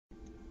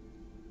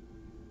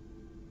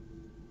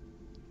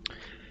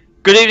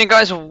Good evening,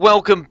 guys.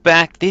 Welcome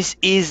back. This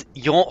is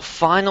your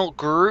final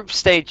group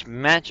stage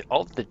match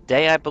of the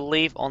day, I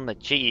believe, on the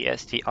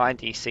GEST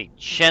IDC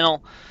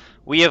channel.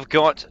 We have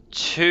got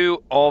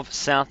two of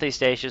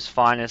Southeast Asia's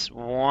finest,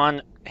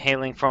 one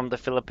hailing from the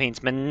Philippines,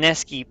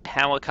 Mineski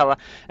Power Color,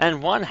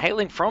 and one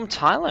hailing from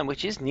Thailand,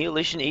 which is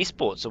Neolution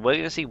Esports. So we're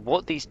going to see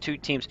what these two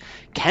teams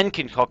can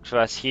concoct for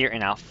us here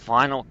in our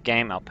final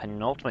game, our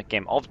penultimate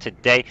game of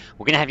today.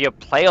 We're going to have your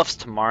playoffs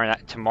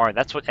tomorrow.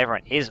 That's what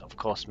everyone is, of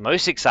course,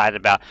 most excited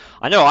about.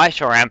 I know I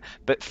sure am.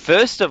 But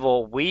first of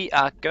all, we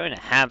are going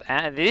to have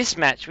this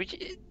match,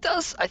 which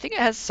I think it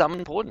has some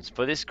importance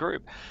for this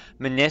group.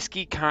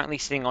 Mineski currently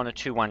sitting on a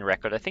 2-1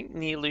 record. I think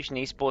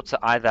Neolution Esports are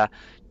either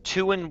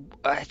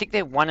I think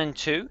they're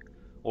 1-2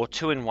 or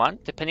 2-1,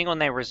 depending on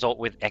their result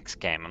with X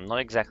Game. I'm not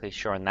exactly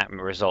sure on that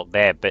result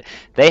there, but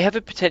they have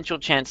a potential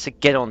chance to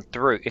get on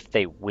through if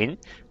they win.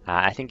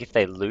 I think if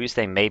they lose,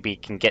 they maybe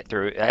can get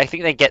through. I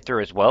think they get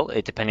through as well,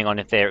 depending on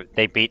if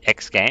they beat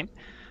X Game.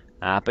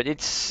 But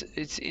it's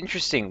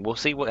interesting. We'll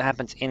see what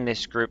happens in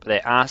this group.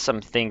 There are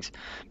some things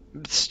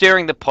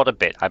stirring the pot a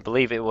bit. I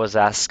believe it was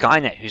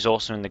GGnet who's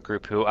also in the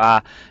group who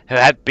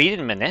have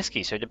beaten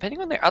Mineski. So depending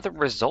on their other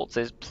results,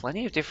 there's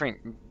plenty of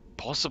different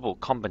possible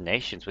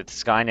combinations with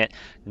GGnet,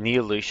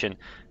 Neolution,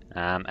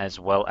 as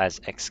well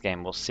as X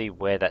Game. We'll see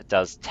where that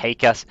does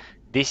take us.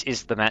 This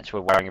is the match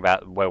we're worrying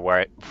about. We're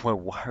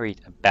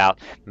worried about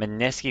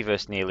Mineski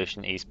versus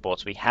Neolution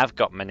Esports. We have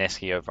got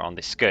Mineski over on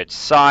the skirt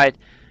side.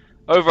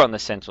 Over on the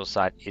central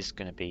side is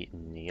going to be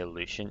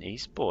Neolution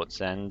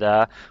Esports, and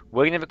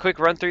we're going to have a quick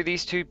run through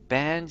these two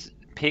bans,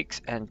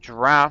 picks, and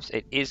drafts.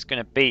 It is going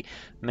to be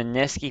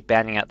Mineski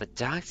banning out the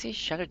Darkseer,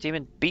 Shadow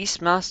Demon,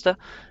 Beastmaster,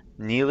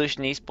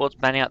 Neolution Esports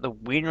banning out the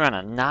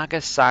Windrunner, Naga,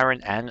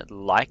 Siren, and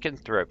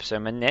Lycanthrope. So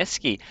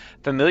Mineski,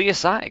 familiar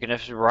sight, going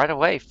to right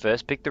away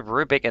first pick the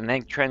Rubik and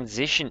then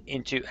transition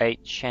into a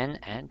Chen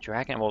and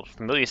Dragon. Well,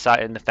 familiar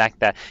sight in the fact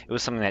that it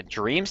was something that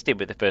Dreams did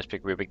with the first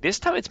pick Rubik. This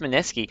time it's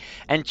Mineski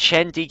and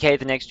Chen DK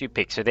the next two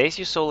picks. So there's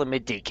your Solar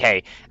Mid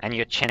DK and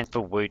your Chen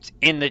for Woots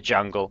in the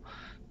jungle.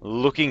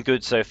 Looking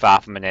good so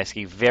far for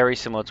Mineski, very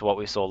similar to what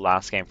we saw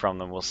last game from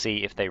them. We'll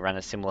see if they run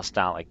a similar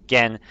style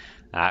again.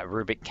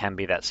 Rubik can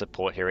be that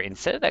support hero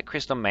instead of that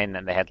Crystal Maiden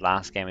that they had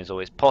last game, is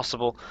always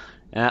possible.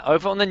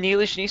 Over on the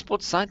Neolution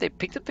Esports side, they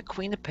picked up the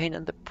Queen of Pain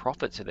and the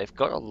Prophet, so they've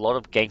got a lot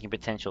of ganking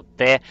potential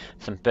there.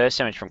 Some burst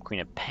damage from Queen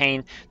of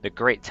Pain, the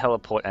great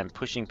teleport and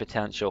pushing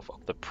potential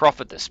of the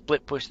Prophet, the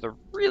split push, the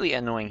really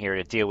annoying hero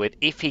to deal with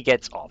if he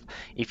gets off.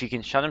 If you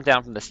can shut him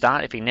down from the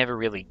start, if he never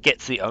really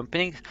gets the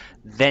openings,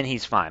 then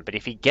he's fine. But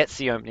if he gets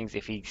the openings,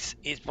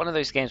 it's one of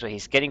those games where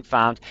he's getting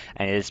farmed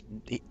and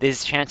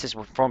there's chances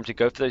for him to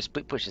go for those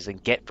split pushes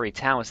and get free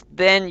towers,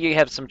 then you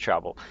have some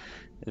trouble.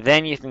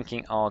 Then you're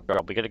thinking, oh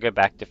god, we got to go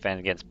back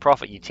defend against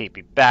Prophet. You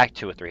TP back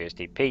 2 or 3 hours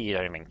TP. You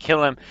don't even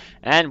kill him,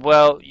 and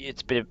well,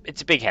 it's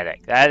a big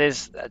headache.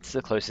 That's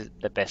the closest,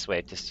 the best way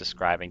of just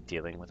describing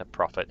dealing with a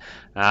Prophet.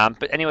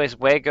 But anyways,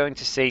 we're going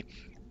to see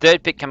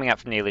third pick coming up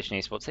from Neolution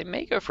Esports. They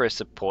may go for a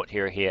support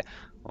hero here,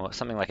 or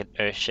something like an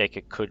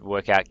Earthshaker could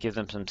work out. Give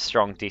them some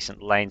strong,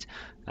 decent lanes.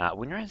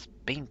 Winner has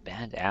been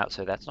banned out,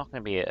 so that's not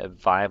going to be a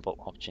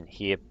viable option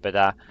here.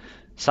 But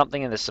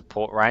something in the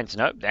support range.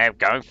 Nope, they're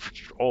going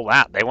all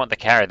out. They want the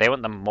carry. They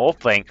want the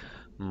Morphling.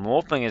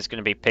 Morphling is going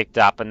to be picked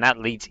up, and that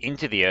leads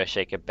into the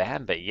Earthshaker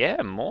ban. But yeah,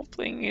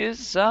 Morphling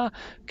is going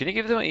to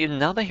give them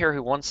another hero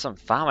who wants some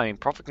farm. I mean,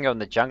 Prophet can go in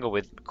the jungle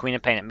with Queen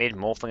of Pain at mid,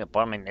 Morphling at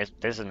bottom. I mean,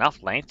 there's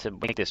enough lane to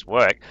make this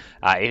work.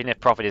 Even if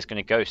Prophet is going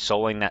to go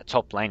soloing that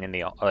top lane in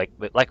the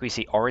like we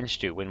see Orange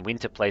do when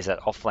Winter plays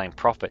that off lane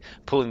Prophet,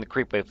 pulling the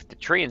creep wave with the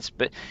treants.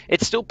 But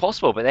it's still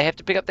possible. But they have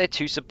to pick up their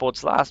 2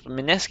 supports last. But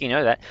Mineski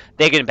know that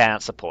they're going to ban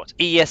out supports.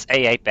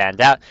 ESA8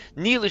 banned out.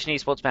 Neolution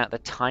Esports banned out the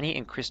Tiny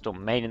and Crystal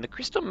Maiden. The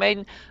Crystal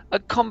Maiden, a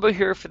combo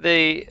hero for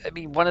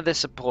one of the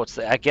supports.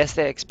 I guess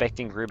they're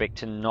expecting Rubik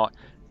to not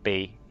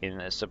be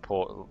in a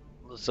support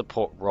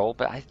role,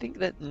 but I think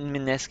that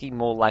Mineski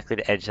more likely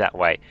to edge that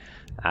way.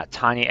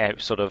 Tiny,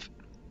 sort of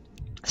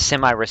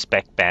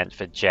semi-respect band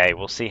for Jay.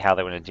 We'll see how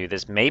they want to do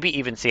this. Maybe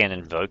even see an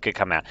Invoker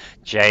come out.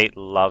 Jay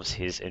loves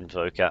his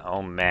Invoker.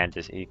 Oh man,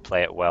 does he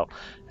play it well.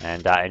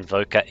 And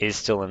Invoker is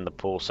still in the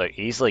pool, so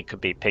easily could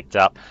be picked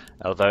up.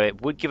 Although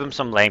it would give him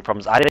some lane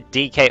problems. Either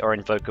DK or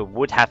Invoker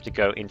would have to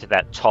go into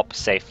that top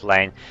safe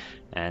lane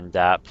and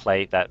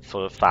play that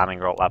sort of farming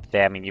role up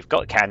there. I mean, you've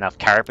got enough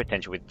carry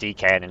potential with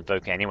DK and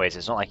Invoker anyways.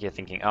 It's not like you're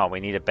thinking, oh, we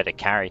need a better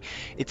carry.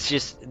 It's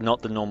just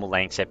not the normal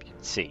lane except you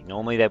can see.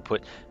 Normally they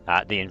put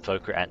the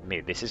Invoker at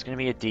mid. This is going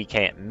to be a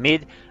DK at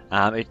mid.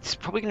 It's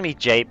probably going to be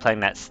Jay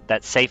playing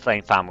that safe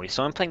lane farm. We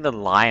saw him playing the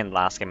Lion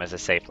last game as a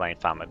safe lane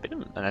farm. A bit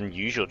of an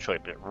unusual choice,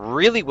 but it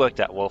really worked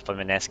out well for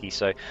Mineski.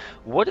 So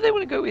what do they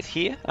want to go with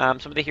here? Some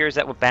of the heroes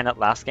that were banned out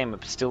last game are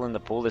still in the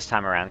pool this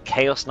time around.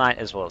 Chaos Knight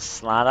as well as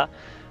Slardar.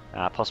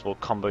 Possible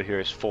combo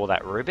heroes for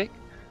that Rubik.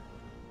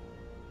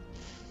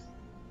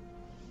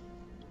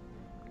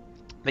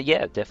 But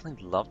yeah,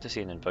 definitely love to see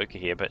an Invoker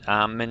here. But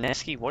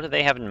Mineski, what do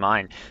they have in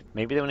mind?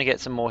 Maybe they want to get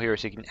some more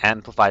heroes who can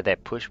amplify their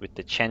push with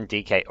the Chen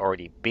DK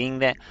already being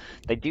there.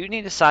 They do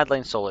need a side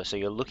lane solo, so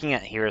you're looking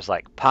at heroes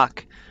like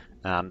Puck.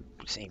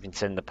 Even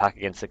send the Puck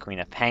against the Queen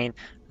of Pain.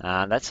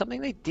 That's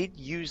something they did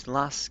use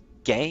last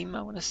game,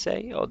 I want to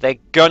say. Or they're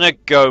gonna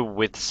go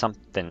with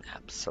something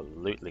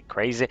absolutely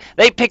crazy.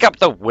 They pick up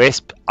the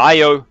Wisp.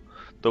 IO.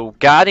 The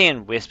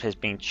Guardian Wisp has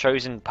been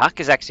chosen.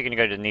 Puck is actually going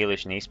to go to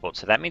Neolution Esports,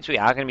 so that means we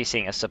are going to be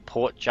seeing a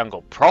support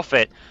jungle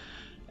Prophet.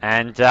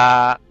 And,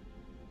 wow.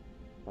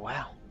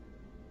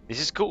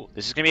 This is cool.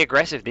 This is going to be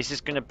aggressive. This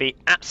is going to be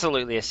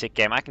absolutely a sick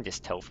game. I can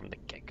just tell from the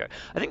get-go.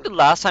 I think the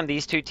last time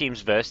these two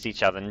teams versed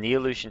each other,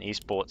 Neolution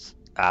Esports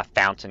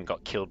Fountain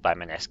got killed by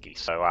Mineski.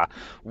 So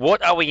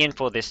what are we in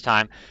for this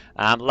time?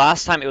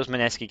 Last time it was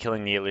Mineski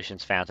killing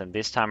Neolution's Fountain.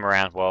 This time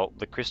around, well,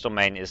 the Crystal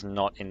Main is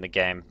not in the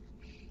game.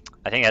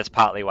 I think that's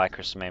partly why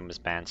Crystal Main was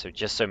banned, so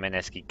just so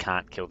Mineski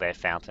can't kill their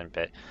Fountain.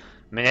 But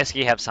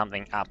Mineski have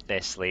something up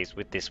their sleeves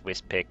with this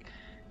Wisp pick,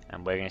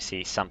 and we're going to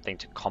see something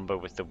to combo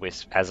with the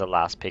Wisp as a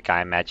last pick,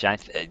 I imagine.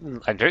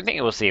 I don't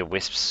think we'll see a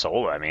Wisp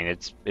solo. I mean,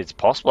 it's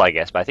possible, I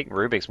guess, but I think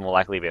Rubik's more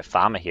likely to be a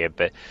farmer here.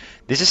 But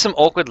this is some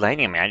awkward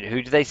laning. I mean,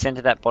 who do they send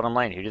to that bottom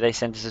lane? Who do they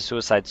send as a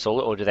suicide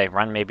solo, or do they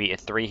run maybe a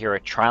 3-hero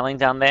tri-lane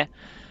down there?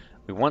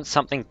 We want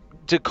something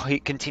to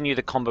continue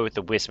the combo with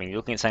the Wisp. I mean, you're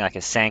looking at something like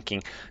a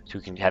Sand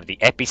who can have the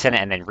Epicenter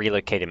and then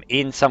relocate him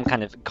in, some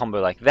kind of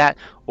combo like that.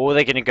 Or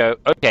they're going to go,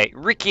 okay,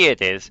 Ricky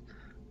it is.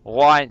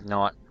 Why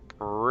not?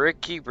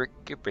 Ricky.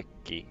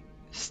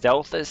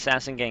 Stealth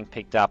Assassin getting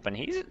picked up,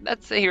 and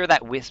that's the hero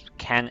that Wisp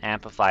can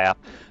amplify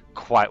up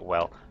quite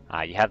well.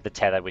 You have the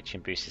Tether, which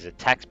can boost his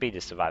attack speed,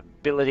 his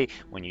survivability,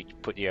 when you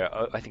put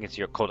your, I think it's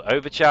called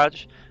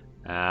Overcharge.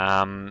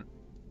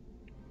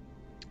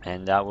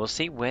 And we'll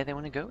see where they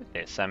want to go with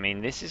this. I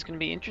mean, this is going to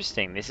be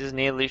interesting. This is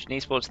Neolution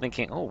Esports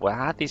thinking, oh,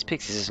 wow, these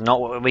picks. This is not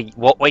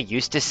what we're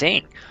used to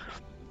seeing.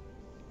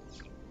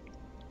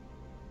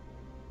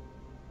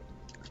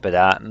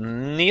 But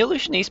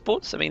Neolution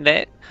Esports, I mean,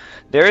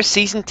 they're a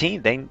seasoned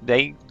team.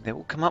 They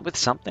will come up with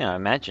something, I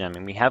imagine. I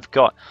mean, we have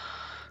got,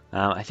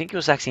 I think it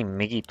was actually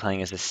Miggy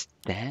playing as a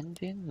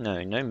stand-in. No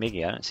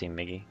Miggy. I don't see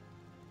Miggy.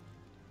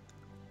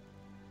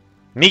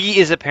 Miggy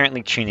is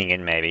apparently tuning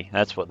in, maybe.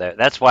 That's why they're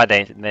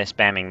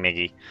spamming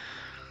Miggy.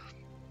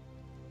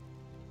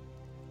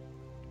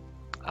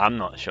 I'm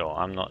not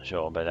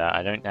sure, but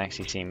I don't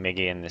actually see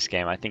Miggy in this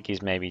game. I think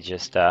he's maybe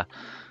just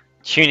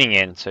tuning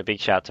in. So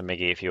big shout out to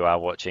Miggy if you are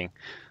watching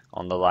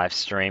on the live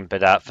stream.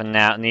 But for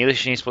now,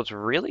 Neolution Esports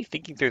really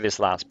thinking through this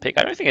last pick.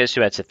 I don't think there's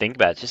too much to think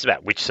about. It's just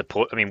about which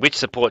support. I mean, which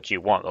support do you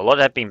want? A lot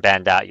have been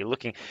banned out. You're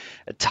looking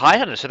at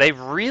Tidehunter, so they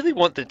really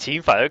want the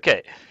team fight.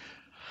 Okay.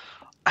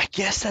 I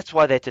guess that's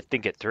why they had to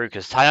think it through,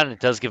 because Tidehunter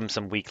does give them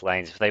some weak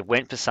lanes. If they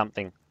went for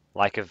something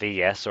like a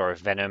VS or a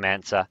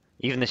Venomancer,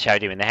 even the Shadow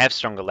Demon, they have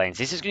stronger lanes.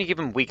 This is going to give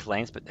them weak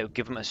lanes, but they'll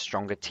give them a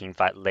stronger team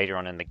fight later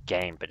on in the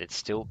game. But it's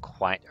still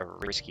quite a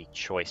risky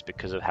choice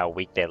because of how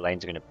weak their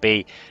lanes are going to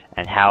be,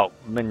 and how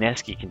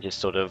Mineski can just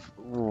sort of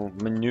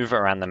maneuver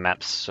around the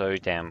map so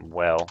damn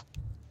well.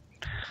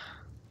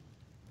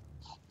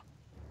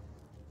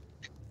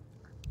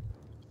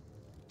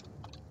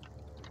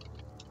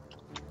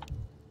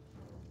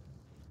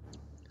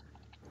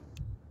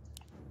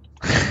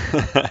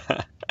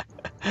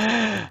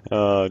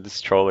 Oh,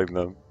 just trolling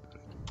them.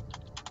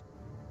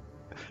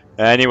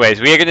 Anyways,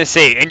 we are going to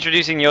see,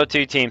 introducing your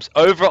two teams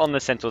over on the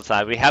central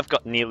side. We have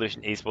got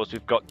Neolution Esports.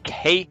 We've got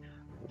KYT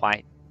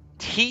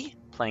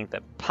playing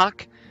the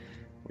Puck.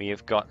 We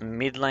have got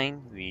mid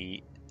lane,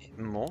 the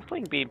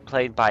Morphling being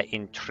played by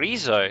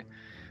Intrizo.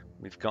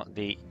 We've got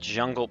the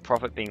Jungle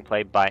Prophet being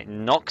played by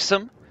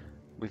Noxum.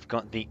 We've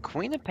got the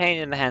Queen of Pain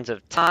in the hands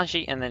of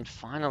Taji. And then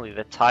finally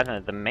the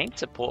Titan, the main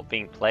support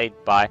being played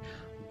by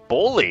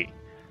Bally.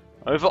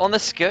 Over on the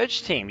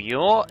Scourge team,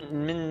 your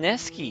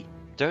Mineski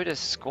Dota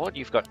squad,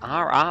 you've got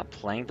RR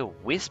playing the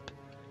Wisp.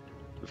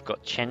 We've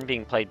got Chen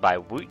being played by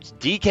Woot,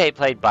 DK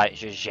played by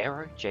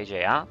Jejero,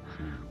 JJR.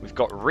 We've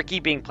got Ricky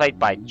being played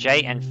by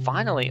Jay, and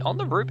finally on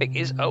the Rubik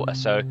is Oa.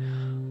 So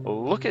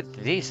look at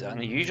this,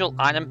 unusual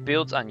item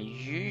builds,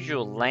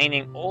 unusual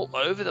laning all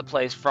over the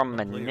place from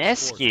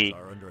Mineski.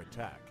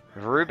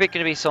 Rubik going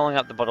to be soloing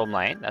up the bottom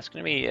lane. That's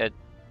going to be a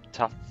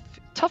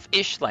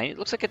tough-ish lane. It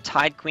looks like a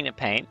tied Queen of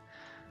Pain.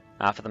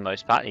 For the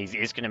most part, he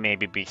is going to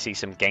maybe see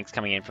some ganks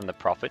coming in from the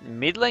Prophet.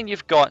 Mid lane,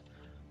 you've got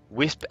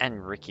Wisp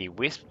and Ricky.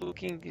 Wisp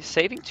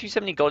saving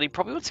 270 gold. He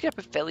probably wants to get up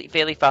a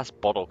fairly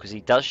fast bottle because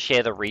he does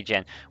share the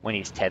regen when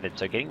he's tethered.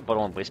 So getting a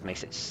bottle on Wisp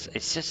makes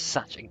it's just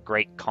such a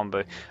great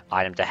combo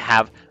item to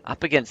have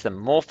up against the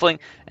Morphling.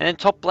 And then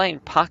top lane,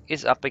 Puck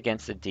is up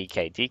against the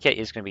DK. DK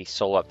is going to be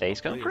solo up there.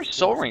 He's going for a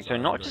soul ring, so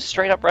not just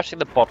straight up rushing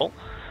the bottle.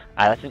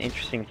 That's an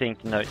interesting thing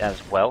to note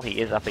as well. He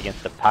is up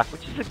against the Puck,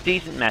 which is a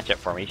decent matchup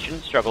for him. He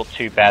shouldn't struggle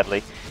too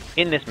badly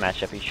in this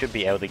matchup. He should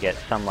be able to get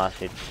some last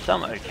hits,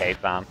 some okay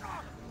farm.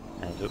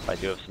 And I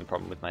do have some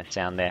problem with my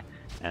sound there.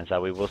 And so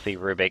we will see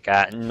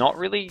Rubik not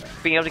really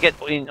being able to get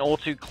in all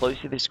too close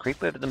to this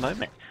creep wave at the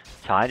moment.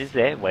 Tide is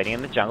there, waiting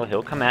in the jungle.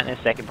 He'll come out in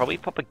a second, probably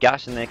pop a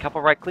gush and then a couple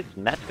of right clicks,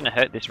 and that's going to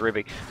hurt this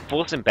Rubik.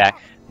 Force him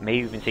back. Maybe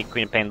even see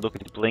Queen of Pain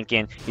looking to blink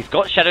in. He's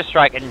got Shadow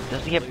Strike, and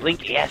does he have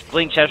Blink? Yes,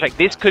 Blink, Shadow Strike.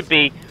 This could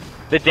be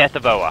the death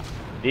of Oa.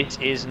 This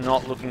is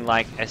not looking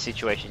like a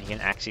situation he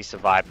can actually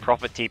survive.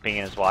 Prophet TPing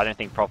in as well. I don't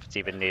think Prophet's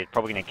even needed.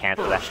 Probably going to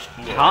cancel that.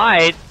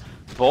 Tide!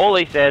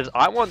 Bally says,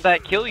 I want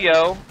that kill,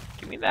 yo.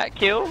 Give me that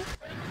kill.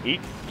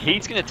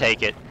 He's going to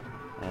take it.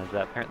 As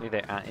apparently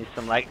there is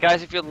some lag.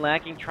 Guys, if you're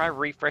lagging, try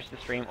refresh the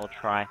stream or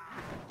try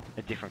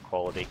a different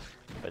quality.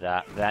 But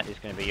that is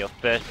going to be your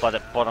first blood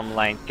at bottom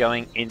lane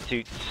going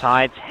into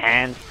Tide's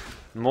hands.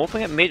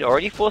 Morphling at mid,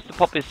 already forced to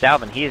pop his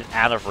salve, and he is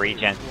out of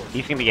regen.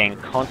 He's going to be getting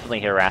constantly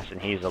harassed,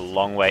 and he is a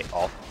long way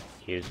off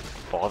his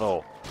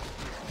bottle.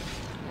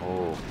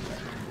 Oh.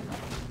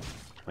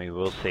 We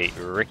will see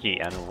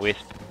Ricky and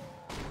Wisp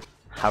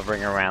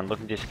hovering around,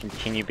 looking to just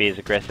continue to be as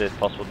aggressive as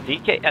possible.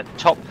 DK at the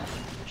top.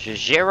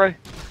 Jajero,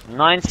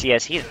 9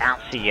 CS. He is out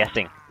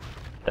CSing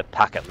the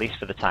puck, at least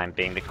for the time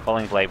being. The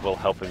Quelling Blade will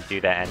help him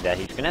do that, and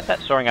he's going to have that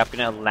soaring up,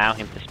 going to allow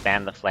him to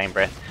spam the Flame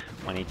Breath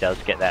when he does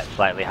get that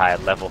slightly higher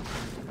level.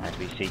 As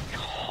we see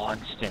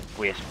constant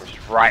Wisp,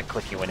 just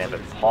right-clicking whenever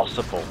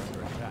possible.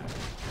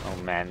 Oh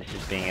man, this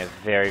is being a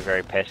very,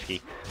 very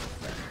pesky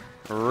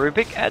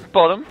Rubik at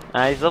bottom.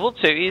 He's level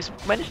 2. He's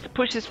managed to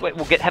push this way.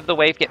 We'll have the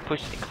wave get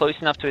pushed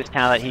close enough to his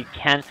tower that he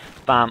can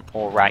farm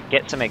alright,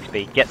 get some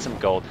XP, get some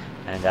gold,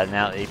 and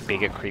now a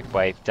bigger creep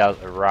wave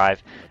does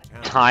arrive.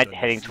 Tide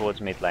heading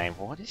towards mid lane.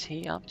 What is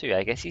he up to?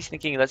 I guess he's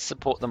thinking, let's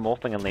support the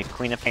Morphling and leave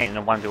Queen of Pain in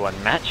a 1v1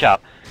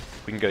 matchup.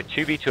 We can go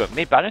 2v2 at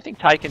mid, but I don't think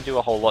Tide can do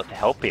a whole lot to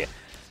help here.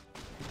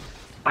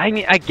 I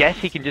mean, I guess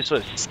he can just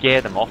sort of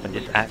scare them off and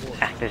just act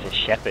as a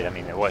shepherd. I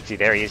mean,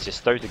 there he is,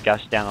 just throws a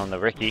gush down on the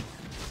Ricky.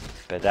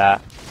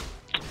 But,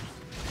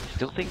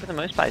 still think for the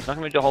most part, he's not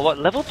going to do a whole lot.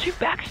 Level 2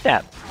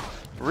 backstab.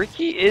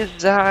 Ricky is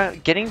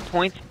getting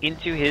points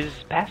into his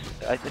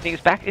passive. I think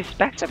it's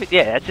backstab.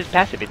 Yeah, that's his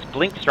passive. It's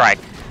Blink Strike,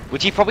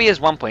 which he probably has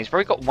 1 point. He's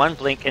probably got 1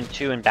 blink and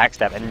 2 in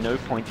backstab and no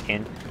points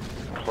in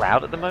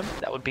Cloud at the moment.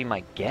 That would be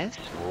my guess.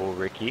 Oh,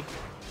 Ricky.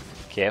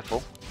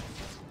 Careful.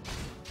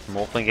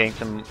 Morphling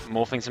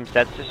some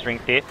stats to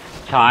strength here.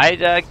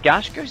 Tide,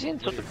 Gush goes in,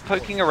 sort of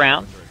poking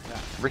around.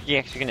 Ricky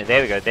actually gonna,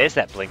 there we go, there's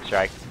that Blink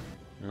Strike.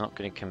 Not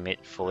gonna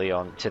commit fully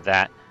on to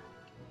that.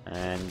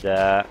 And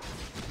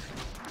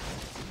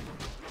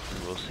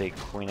we'll see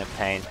Queen of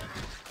Pain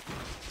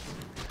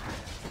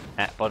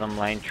at bottom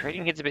lane.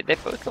 Trading hits a bit, they're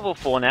both level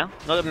 4 now.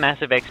 Not a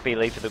massive XP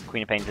lead for the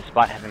Queen of Pain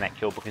despite having that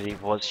kill because he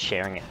was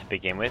sharing it to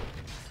begin with.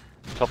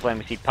 Top lane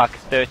we see Puck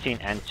 13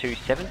 and 2,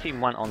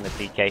 17-1 on the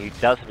DK who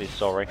does have his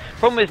soaring.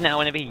 Problem is now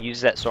whenever he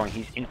uses that soaring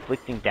he's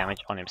inflicting damage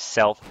on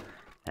himself,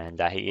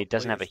 and he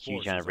doesn't have a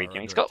huge amount of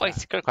regen. He's got quite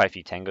a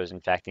few tangos in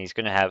fact, and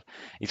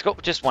he's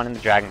got just 1 in the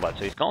Dragon Blood,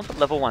 so he's gone for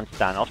level 1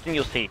 stun. Often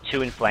you'll see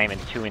 2 in Flame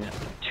and 2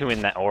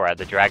 in that aura,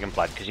 the Dragon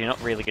Blood, because you're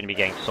not really going to be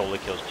getting solo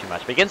kills too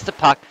much. But against the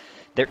Puck,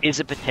 there is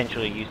a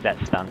potential to use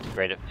that stun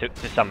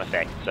to some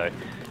effect. So,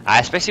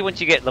 especially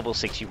once you get level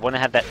 6, you want to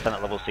have that stun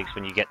at level 6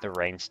 when you get the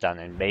rain stun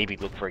and maybe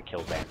look for a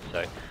kill then.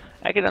 So,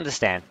 I can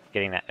understand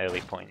getting that early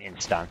point in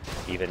stun,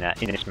 even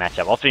in this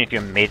matchup. Often if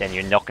you're mid and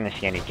you're not going to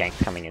see any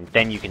ganks coming in,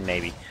 then you can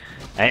maybe,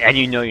 and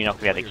you know you're not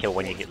going to be able to kill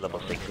when you hit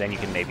level 6, then you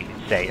can maybe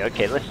say,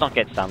 okay, let's not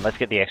get stun, let's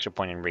get the extra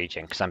point in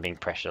regen, because I'm being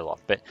pressured a lot.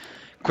 But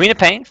Queen of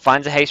Pain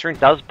finds a haste rune,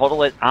 does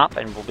bottle it up,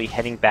 and will be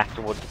heading back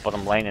towards the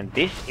bottom lane, and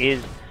this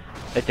is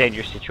a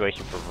dangerous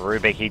situation for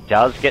Rubik. He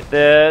does get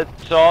the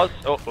toss.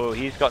 Oh,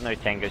 he's got no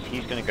tangos.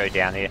 He's going to go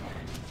down here.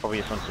 Probably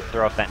just wants to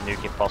throw off that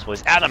nuke if possible.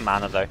 He's out of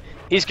mana though.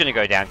 He's going to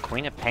go down.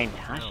 Queen of Pain.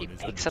 Tashi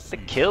picks up the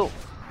kill.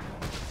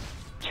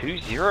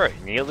 2-0.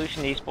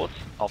 Neolution Esports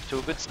off to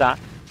a good start.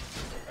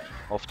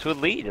 Off to a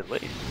lead at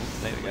least.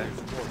 There we go.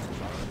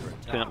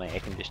 Turn up my air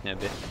conditioner a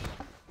bit.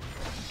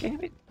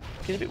 Getting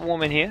a bit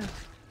warm in here.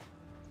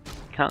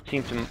 Can't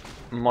seem to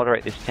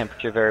moderate this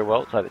temperature very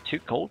well. It's either too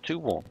cold, too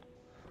warm.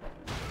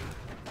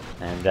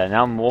 And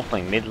now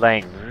Morphling, mid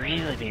lane,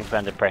 really being put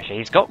under pressure.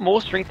 He's got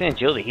more strength and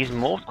agility. He's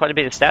morphed quite a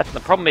bit of stats, and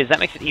the problem is that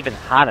makes it even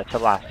harder to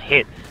last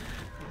hit.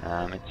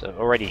 It's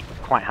already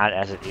quite hard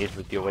as it is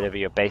with your whatever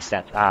your base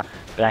stats are.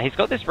 But he's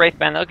got this Wraith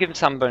Band, that'll give him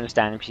some bonus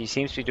damage. He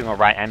seems to be doing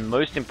alright, and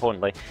most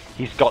importantly,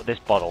 he's got this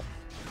bottle.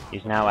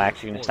 He's now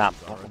actually going to start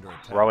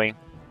throwing,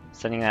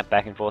 sending that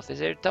back and forth. Is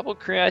there a double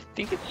courier? I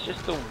think it's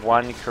just the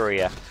 1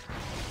 courier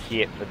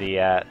here for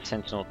the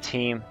Sentinel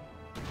team.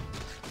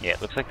 Yeah,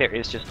 it looks like there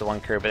is just the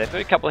 1 courier, but they've got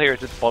a couple of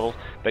heroes with bottles.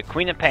 But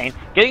Queen of Pain,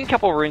 getting a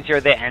couple of runes here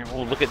or there, and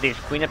oh, look at this.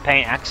 Queen of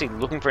Pain actually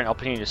looking for an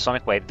opportunity to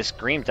Sonic Wave. The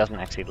Scream doesn't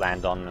actually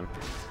land on them.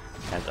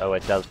 As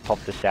Oa does pop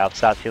the south,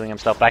 starts healing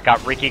himself back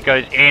up. Ricky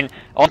goes in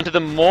onto the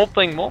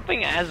Morphling.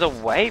 Morphling as a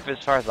wave, as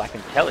far as I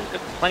can tell. He's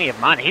got plenty of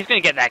mana. He's going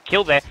to get that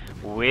kill there.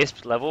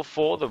 Wisp level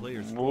 4.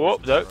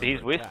 Whoop, no,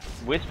 these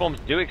Wisp forms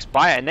do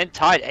expire. And then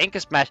Tide, Anchor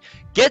Smash,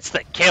 gets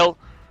the kill.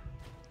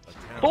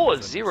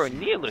 4-0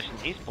 Neolution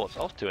Esports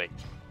off to it.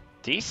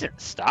 Decent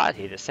start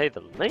here, to say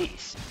the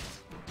least.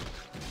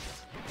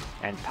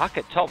 And Puck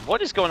at top.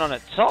 What is going on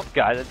at top,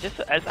 guys? Just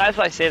as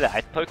I say that,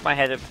 I poke my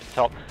head up the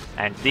top,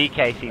 and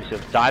DK seems to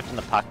have dived on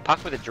the Puck.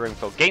 Puck with a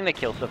Dreamfall, getting the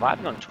kill,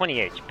 surviving on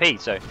 20 HP.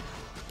 So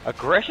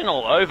aggression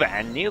all over,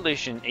 and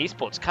Neolution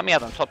Esports coming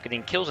out on top,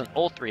 getting kills in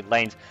all 3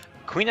 lanes.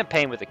 Queen of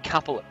Pain with a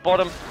couple at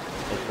bottom.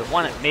 There's the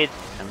one at mid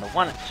and the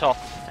one at top,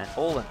 and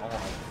all in all,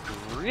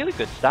 a really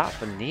good start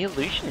for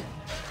Neolution.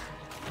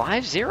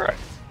 5-0.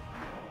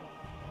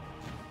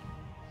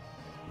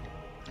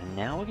 And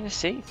now we're going to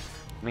see.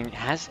 I mean,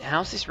 how's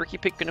this rookie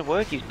pick going to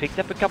work? He's picked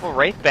up a couple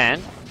Wraith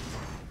Band,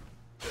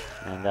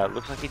 and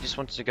looks like he just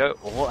wants to go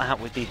all out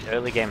with these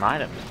early game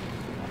items.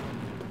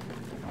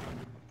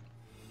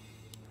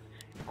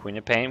 Queen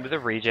of Pain with a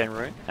regen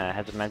rune,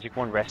 has a magic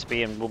wand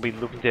recipe, and will be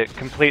looking to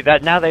complete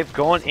that. Now they've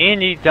gone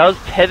in, he does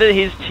tether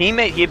his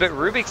teammate here, but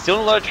Rubik's still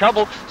in a lot of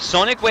trouble.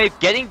 Sonic Wave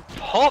getting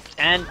popped,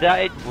 and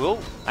it will,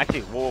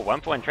 actually,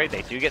 1-for-1 trade.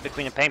 They do get the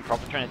Queen of Pain,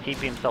 Prophet trying to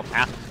TP himself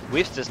out.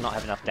 Wisp does not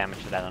have enough damage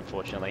for that,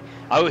 unfortunately.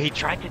 Oh, he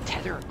tried to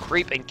tether a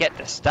creep and get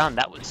the stun.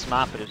 That was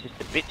smart, but it was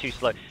just a bit too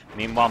slow.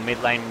 Meanwhile,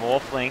 mid lane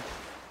Morphling,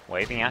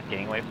 waving out,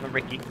 getting away from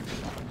Ricky.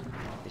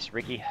 This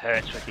Ricky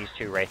hurts with these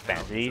 2 Wraith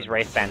Bands. These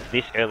Wraith Bands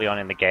this early on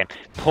in the game.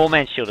 Poor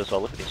man's shield as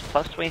well. Look at this.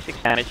 Plus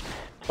 26 damage,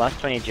 plus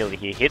 20 agility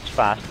here. Hits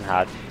fast and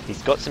hard.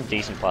 He's got some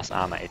decent plus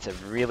armor. It's a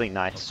really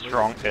nice,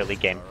 strong early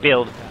game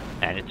build.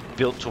 And it's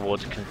built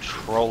towards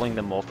controlling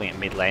the Morphling at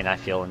mid lane, I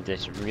feel, and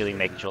just really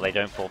making sure they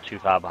don't fall too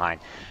far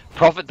behind.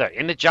 Prophet, though,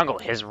 in the jungle,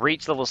 has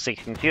reached level 6.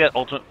 You can see that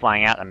ultimate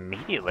flying out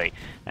immediately.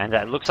 And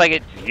it looks like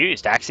it's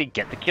used to actually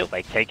get the kill.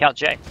 They take out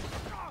Jay.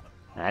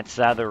 That's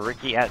the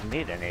Ricky at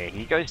mid, and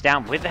he goes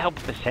down with the help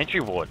of the Sentry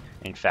Ward,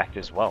 in fact,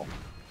 as well.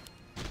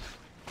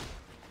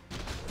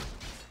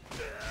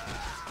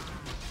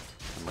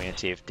 And we're going to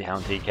see if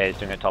down DK is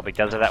doing a top. He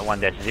does have that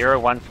one there.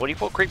 0-1,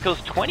 44 creep kills,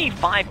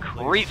 25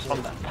 creeps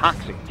on the Puck.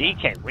 So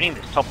DK winning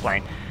this top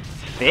lane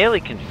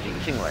fairly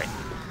convincingly,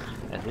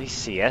 at least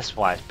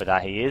CS-wise,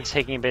 but he is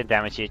taking a bit of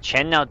damage here.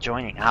 Chen now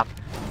joining up,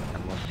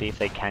 and we'll see if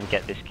they can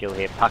get this kill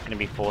here. Puck going to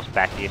be forced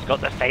back here. He's got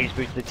the phase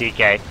boost to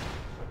DK.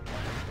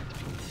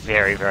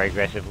 Very, very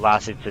aggressive.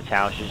 Last hit to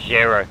Tao.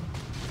 Shijero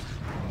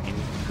in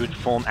good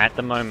form at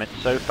the moment.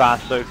 So far,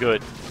 so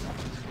good.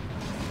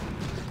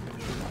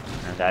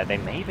 And they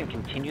may even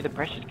continue the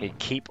pressure to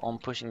keep on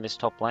pushing this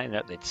top lane.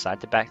 Nope, they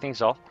decide to back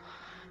things off.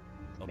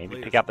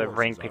 Maybe pick up a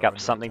ring, pick up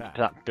something,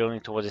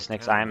 building towards this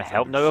next IM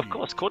help. No, of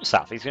course,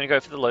 Cordyceps. He's going to go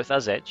for the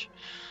Lothar's Edge.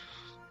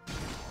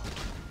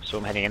 Saw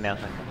him heading in there. I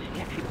was like, what's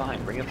he actually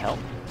buying? Ring of Help?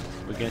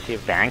 We're going to see a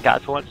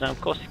Vanguard for once. Now, of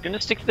course, he's going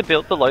to stick to the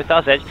build, the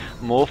Lothar's Edge.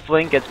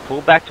 Morphling gets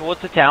pulled back towards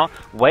the tower.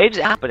 Waves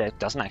out, but it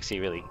doesn't actually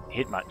really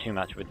hit too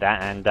much with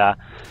that. And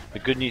the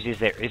good news is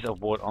there is a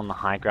ward on the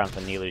high ground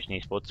for Neolution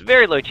Esports.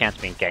 Very low chance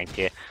being ganked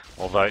here.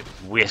 Although,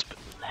 Wisp,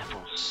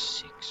 level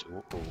 6.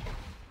 Ooh.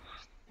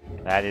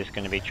 That is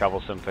going to be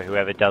troublesome for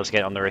whoever does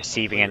get on the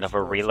receiving end of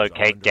a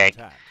relocate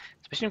gank.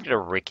 Especially if you get a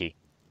Ricky.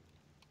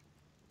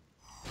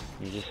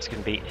 You're just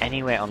going to be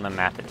anywhere on the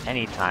map at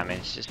any time, and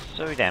it's just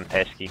so damn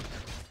pesky.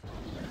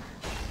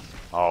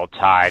 Oh,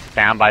 Tide,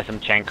 found by some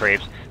Chen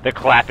creeps. The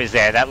clap is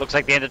there. That looks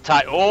like the end of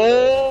Tide.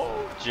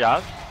 Oh,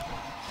 just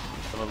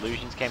some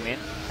illusions came in,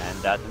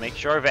 and to make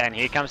sure of it, and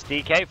here comes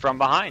DK from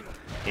behind.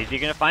 Is he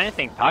going to find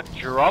anything? Puck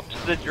drops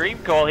the Dream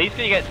Call. He's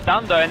going to get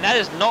stunned though, and that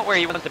is not where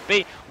he wants to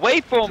be.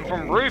 Waveform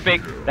from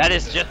Rubik. That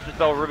is just the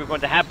spell Rubik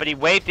wanted to have, but he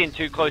waved in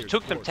too close,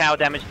 took some tower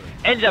damage,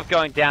 ended up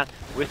going down.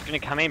 Wisp going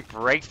to come in,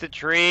 breaks the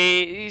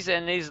trees,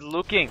 and he's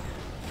looking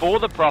for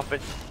the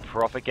Prophet.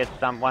 Prophet gets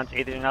stunned once,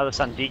 either another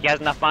stun. DK has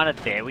enough mana.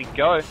 There we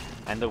go.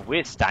 And the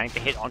Wisp starting to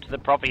hit onto the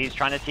Prophet. He's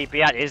trying to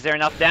TP out. Is there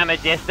enough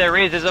damage? Yes, there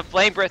is. There's a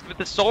Flame Breath with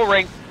the Soul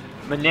Ring.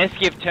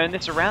 Mineski have turned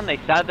this around. They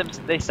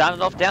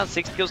started off down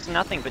 6 kills to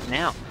nothing, but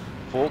now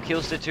 4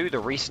 kills to 2. The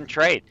recent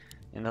trade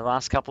in the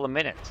last couple of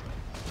minutes.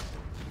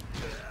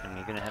 And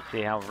you're going to have to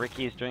see how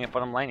Ricky is doing at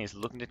bottom lane. He's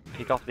looking to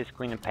pick off this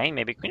Queen of Pain.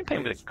 Maybe Queen of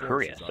Pain with a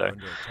Courier. So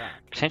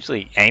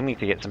potentially aiming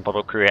to get some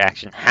bottle Courier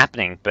action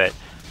happening, but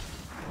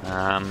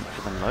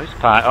for the most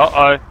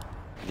part,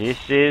 this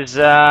is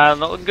not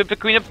looking good for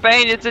Queen of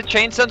Pain. It's a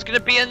Chain Stun's going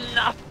to be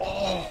enough.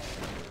 Oh,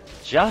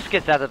 just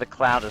gets out of the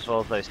cloud as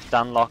well as those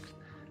stun locks,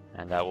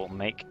 and will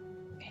make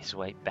his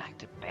way back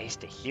to base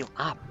to heal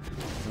up.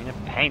 Queen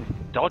of Pain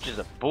dodges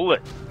a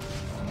bullet.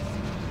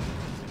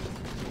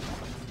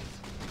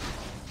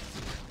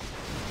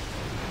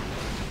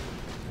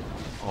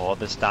 Oh,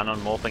 the stun on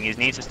Morphling. He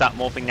needs to start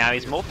morphing now.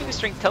 He's morphing the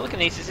Strength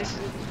Telekinesis.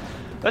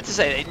 Let's just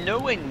say, they're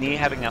nowhere near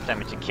having enough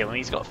damage to kill him.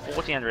 He's got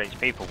 1400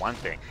 HP for one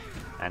thing.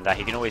 And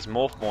he can always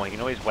morph more, he can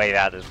always wave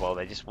out as well.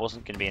 There just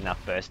wasn't going to be enough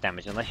burst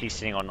damage, unless he's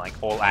sitting on like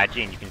all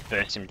agi and you can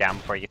burst him down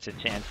before he gets a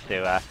chance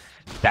to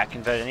stat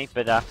convert any.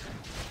 But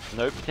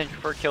no potential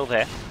for a kill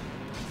there.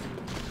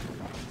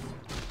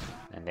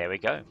 And there we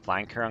go,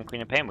 Flying Crow on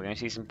Queen of Pain. We're going to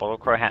see some Bottle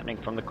Crow happening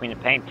from the Queen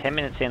of Pain. 10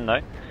 minutes in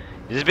though.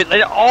 This is a bit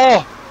later.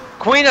 Oh!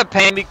 Queen of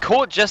Pain, we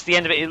caught just the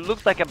end of it. It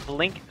looked like a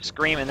blink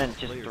scream and then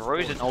just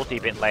throws an ulti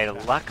a bit later.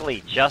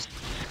 Luckily, just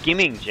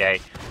skimming Jay.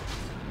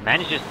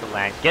 Manages to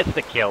land, gets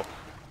the kill.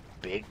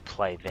 Big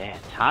play there.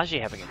 Taji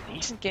having a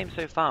decent game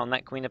so far on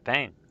that Queen of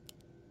Pain.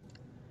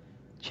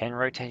 Chen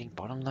rotating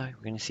bottom though.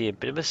 We're going to see a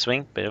bit of a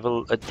swing, bit of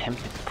an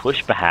attempted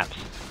push perhaps.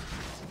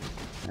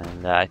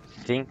 And I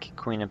think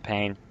Queen of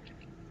Pain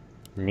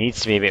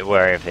needs to be a bit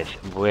wary of this.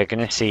 We're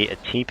going to see a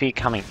TP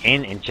coming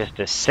in just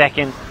a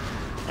second.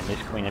 And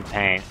this Queen of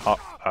Pain,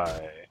 uh-oh.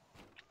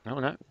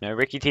 Oh no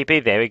Ricky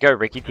TP. There we go,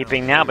 Ricky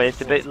TPing now, but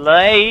it's a bit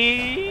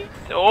late.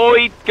 Oh,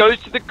 he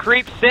goes to the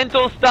creep.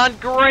 Centaur stun.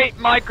 Great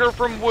micro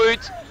from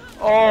Woods.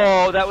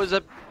 Oh, that was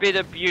a bit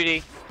of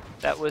beauty.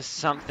 That was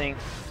something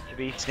to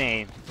be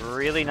seen.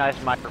 Really nice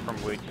micro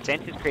from Woods.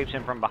 Sent his creeps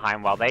in from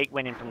behind while they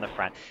went in from the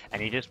front,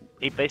 and he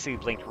basically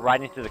blinked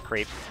right into the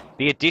creeps.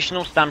 The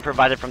additional stun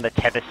provided from the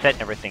tether set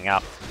everything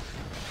up,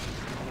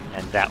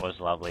 and that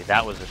was lovely.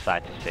 That was a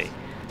sight to see.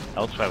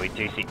 Elsewhere, we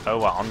do see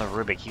Owa on the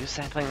Rubik. He was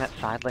sampling that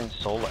side lane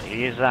solo.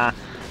 He is a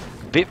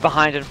bit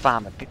behind in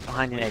farm, a bit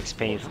behind in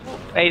XP. He's a little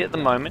fade at the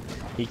moment.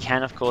 He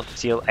can, of course,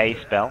 steal a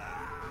spell.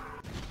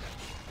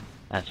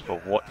 As for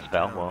what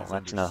spell, well,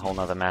 that's a whole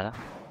nother matter.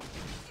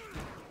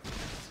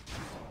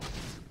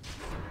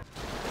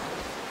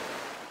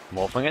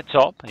 Morphling at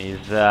top. He's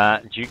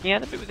duking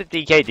out a bit with the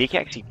DK. DK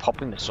actually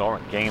popping the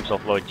Soren, getting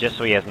himself low just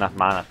so he has enough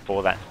mana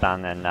for that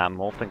stun. And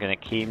Morphling going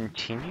to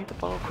continue the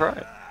Bottle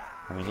Crow.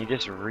 I mean, he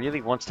just really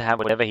wants to have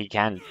whatever he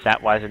can,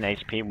 stat-wise and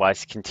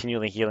HP-wise,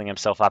 continually healing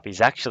himself up. He's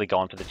actually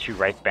gone for the 2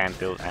 Wraith Band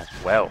build as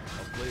well.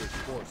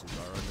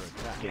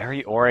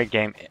 Very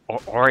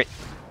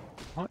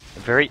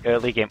very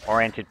early game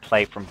oriented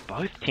play from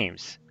both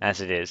teams, as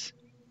it is.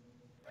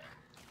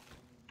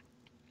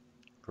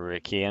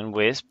 Ricky and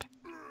Wisp.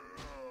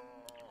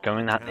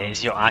 Going up,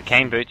 there's your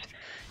Arcane Boots.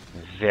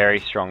 Very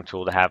strong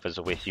tool to have as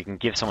a Wisp. You can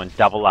give someone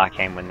double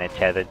Arcane when they're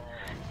tethered,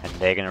 and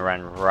they're going to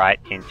run right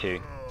into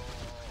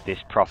this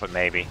Prophet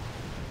maybe.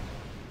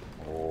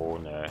 Oh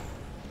no.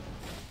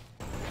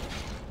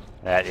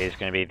 That is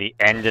going to be the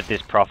end of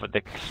this Prophet.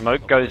 The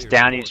smoke goes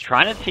down. He's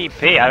trying to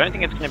TP. I don't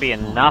think it's going to be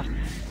enough,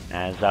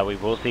 as we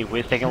will see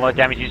Wiz taking a lot of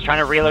damage. He's trying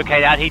to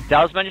relocate out. He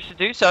does manage to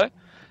do so.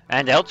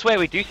 And elsewhere,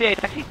 we do see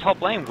it's actually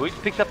top lane. Woods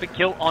picks up a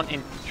kill on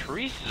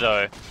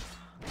Intrizo.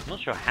 I'm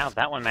not sure how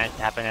that one managed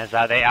to happen, as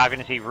they are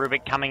going to see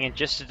Rubik coming in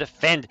just to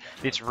defend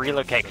this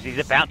relocate, because he's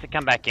about to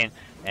come back in.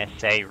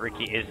 SA,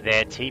 Ricky is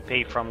there,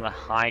 TP from the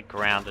high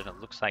ground, and it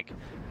looks like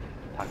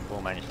Puck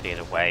will manage to get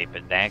away,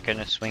 but they're going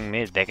to swing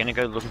mid. They're going to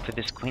go looking for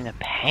this Queen of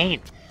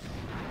Pain.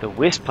 The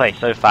Wisp play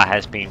so far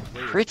has been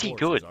pretty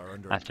good,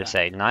 I have to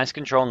say. Nice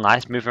control,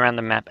 nice move around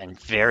the map, and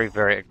very,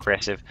 very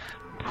aggressive,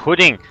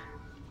 putting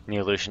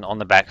Neolution on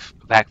the back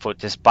foot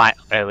despite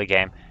early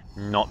game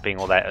not being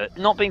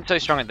so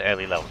strong at the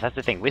early levels. That's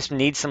the thing. Wisp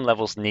needs some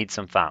levels, needs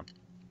some farm.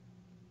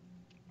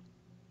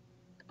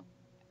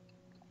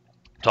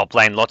 Top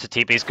lane, lots of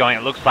TPs going.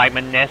 It looks like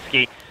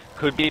Mineski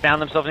could be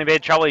found himself in a bit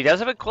of trouble. He does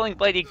have a Calling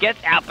Blade. He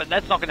gets out, but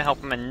that's not going to help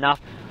him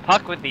enough.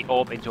 Puck with the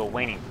orb into a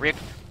waning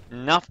rift.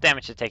 Enough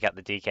damage to take out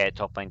the DK at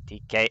top lane.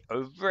 DK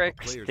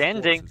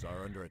overextending.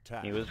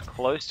 He was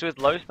close to his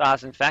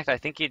Lothar's. In fact, I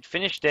think he'd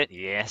finished it.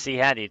 Yes, he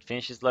had. He'd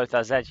finished his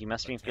Lothar's Edge. He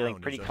must have been feeling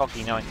pretty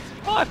cocky, knowing,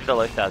 oh, I've got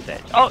a Lothar's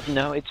Edge. Oh,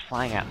 no, it's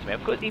flying out to me.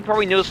 Of course, he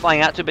probably knew it was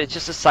flying out to him, but it's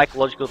just a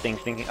psychological thing,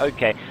 thinking,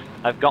 okay,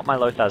 I've got my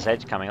Lothar's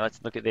Edge coming. Let's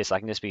look at this. I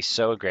can just be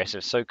so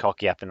aggressive, so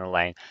cocky up in the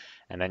lane.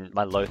 And then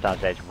my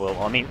Lothar's Edge will...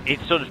 I mean,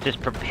 it's sort of just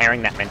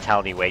preparing that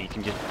mentality where you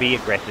can just be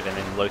aggressive and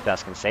then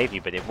Lothar's can save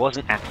you, but it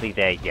wasn't actually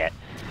there yet.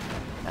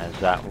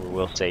 As we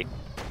will see.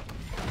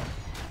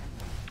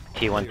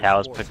 Tier 1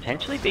 towers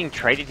potentially being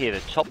traded here. The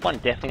top one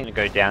definitely going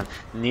to go down.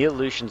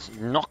 Neolution's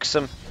knocks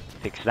him.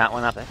 Picks that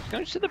one up. That's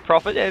going to the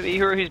Prophet, a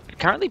hero who's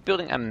currently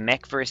building a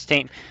mech for his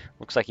team.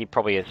 Looks like he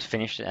probably has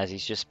finished it, as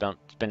he's just spent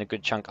a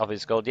good chunk of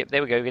his gold. Yep,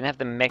 there we go. We're going to have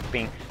the mech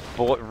being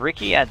bought.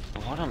 Ricky at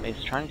bottom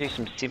is trying to do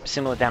some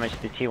similar damage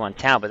to the Tier 1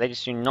 tower, but they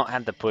just do not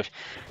have the push.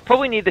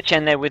 Probably need the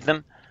Chen there with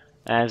them.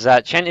 As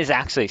Chen is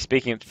actually,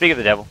 speaking of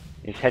the devil,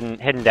 is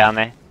heading down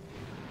there.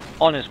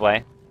 On his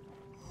way.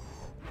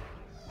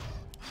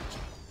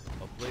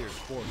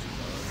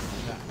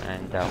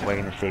 And we're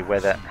going to see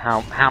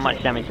how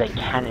much damage they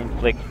can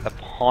inflict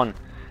upon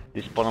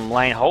this bottom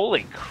lane.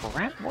 Holy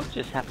crap, what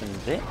just happened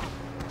there?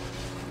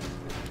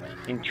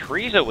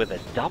 Intrizo with a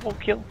double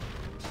kill?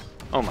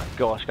 Oh my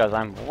gosh, guys,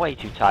 I'm way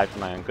too tired for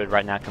my own good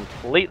right now.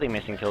 Completely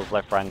missing kills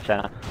left, right, and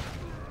center.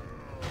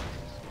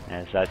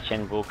 As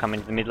Chen will come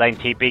into the mid lane.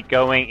 TP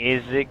going.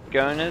 Is it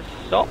going to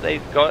stop?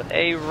 They've got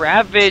a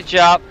Ravage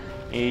up.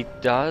 He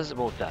does,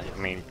 well, I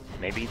mean,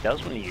 maybe he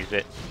does want to use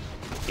it.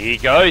 Here he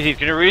goes, he's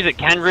going to use it.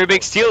 Can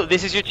Rubik steal it?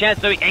 This is your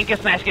chance. So the Anchor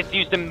Smash gets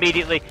used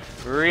immediately.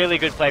 Really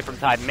good play from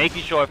Tide.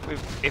 Making sure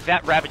if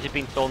that Ravage had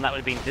been stolen, that would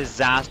have been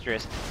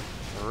disastrous.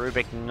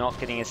 Rubik not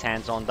getting his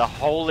hands on the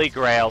holy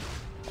grail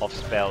of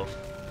spells.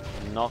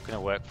 Not going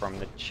to work from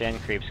the Chen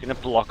creeps. Going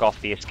to block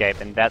off the escape,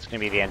 and that's going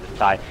to be the end of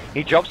Tide.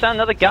 He drops down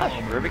another Gush.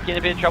 Rubik in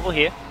a bit of trouble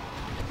here.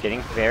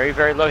 Getting very,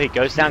 very low. He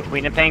goes down.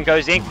 Queen of Pain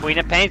goes in. Queen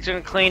of Pain's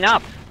going to clean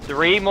up.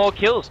 3 more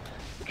kills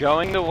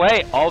going the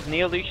way of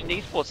Neolution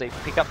Esports. They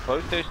pick up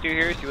both those 2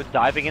 heroes who are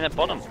diving in at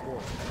bottom.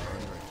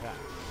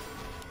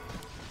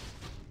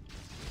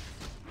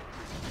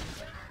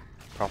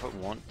 Prophet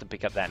wants to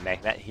pick up that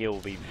mech. That heal will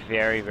be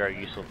very, very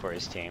useful for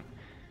his team.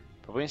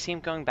 But we're going to see him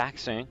going back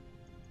soon.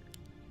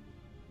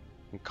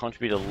 And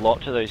contribute a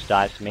lot to those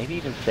dives. Maybe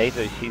even save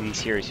these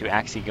heroes who are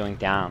actually going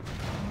down.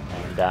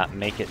 And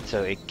make it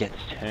so it gets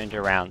turned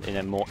around in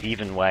a more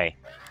even way.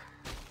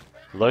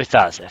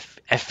 Lothar's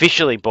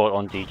officially bought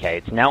on DK.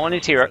 It's now on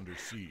his hero.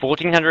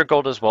 1400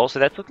 gold as well. So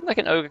that's looking like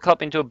an Ogre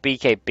Club into a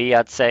BKB,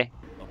 I'd say.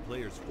 A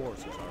player's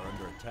forces are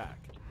under attack.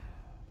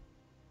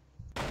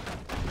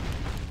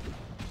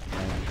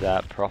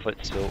 And Prophet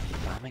still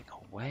farming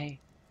away.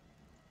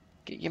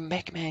 Get your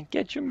mech, man.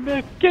 Get your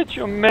mech. Get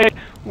your mech.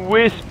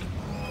 Wisp.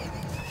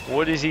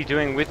 What is he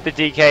doing with the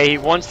DK? He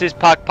wants this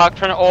puck. Puck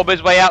trying to orb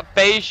his way out.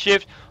 Phase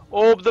shift.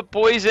 Orb the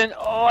poison.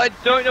 Oh, I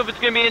don't know if it's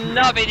going to be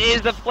enough. It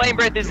is. The flame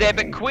breath is there,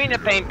 but Queen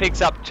of Pain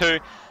picks up 2.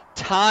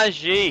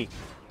 Taji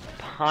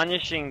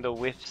punishing the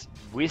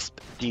Wisp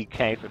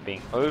DK for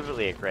being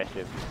overly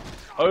aggressive,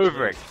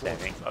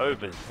 overextending,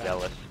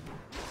 overzealous,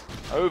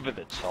 over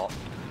the top.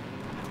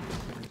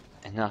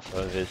 Enough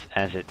overs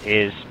as it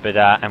is, but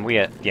and we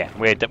are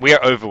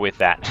over with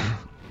that.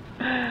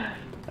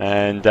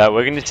 And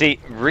we're going to see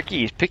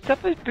Ricky's picked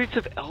up his Boots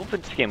of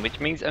Elven Skin,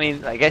 which means, I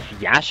mean, I guess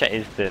Yasha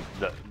is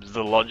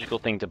the logical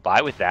thing to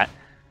buy with that.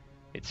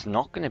 It's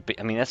not going to be,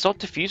 I mean, that's not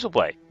Diffusal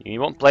Blade.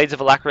 You want Blades of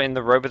Alakra in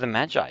the Robe of the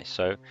Magi,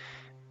 so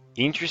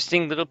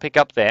interesting little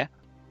pickup there.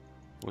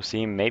 We'll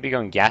see him maybe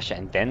going Yasha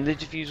and then the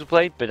Diffusal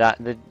Blade, but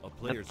the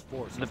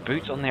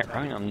boots on their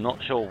own, I'm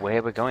not sure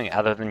where we're going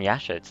other than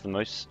Yasha. It's the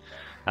most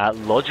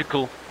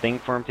logical thing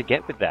for him to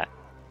get with that.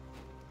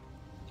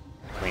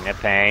 Queen of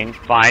Pain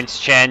finds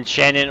Chen.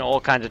 Chen in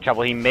all kinds of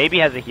trouble. He maybe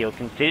has a heal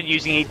considered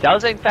using. He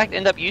does in fact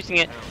end up using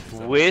it.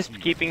 Wisp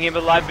keeping him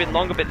alive a bit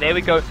longer, but there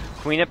we go.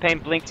 Queen of Pain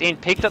blinks in,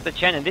 picks up the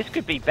Chen, and this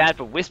could be bad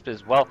for Wisp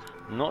as well.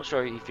 I'm not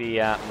sure if he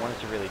wanted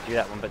to really do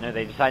that one, but no,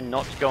 they decide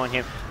not to go on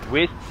him.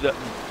 Wisp, the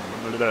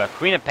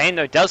Queen of Pain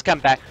though does come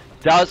back,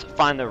 does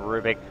find the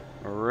Rubik.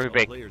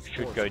 Rubik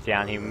should go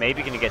down. He may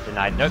be going to get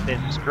denied. Nope,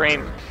 there's a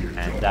Scream.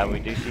 And we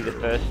do see the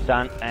first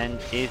stun. And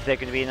is there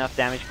going to be enough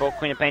damage for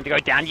Queen of Pain to go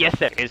down? Yes,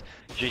 there is.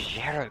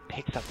 Jujero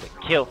picks up the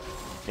kill.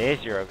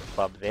 There's your Ogre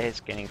Club. There's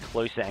getting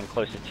closer and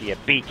closer to your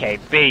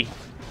BKB.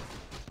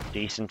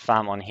 Decent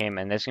farm on him.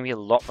 And there's going to be a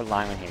lot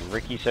relying on him.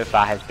 Ricky so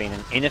far has been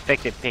an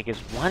ineffective pick as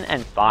 1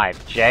 and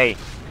 5. Jay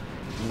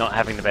not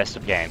having the best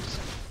of games.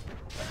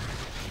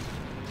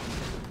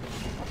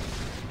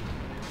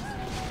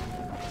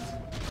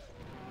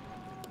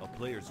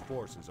 Players'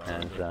 forces are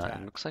and under attack.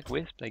 It looks like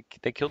Wisp,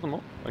 they killed them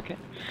all. Okay.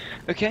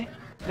 Okay,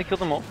 they killed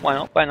them all. Why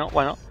not? Why not?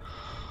 Why not?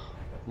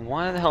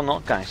 Why the hell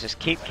not, guys? Just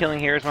keep killing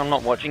heroes when I'm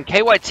not watching.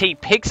 KYT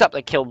picks up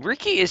the kill.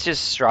 Ricky is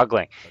just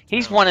struggling.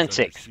 He's 1 and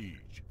 6.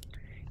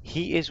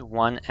 He is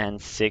 1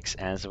 and 6,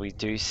 as we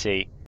do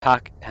see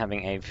Puck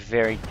having a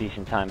very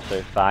decent time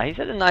so far. He's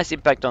had a nice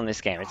impact on this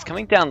game. It's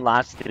coming down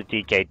last to the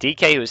DK.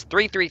 DK was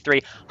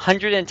 333,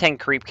 110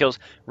 creep kills.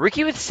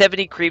 Ricky with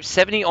 70 creeps,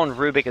 70 on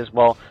Rubik as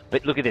well.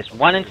 But look at this,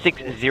 1 and 6,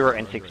 0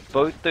 and 6.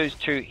 Both those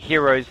two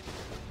heroes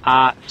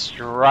are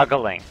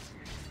struggling.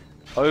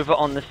 Over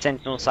on the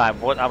Sentinel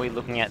side, what are we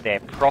looking at there?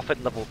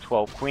 Prophet level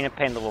 12, Queen of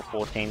Pain level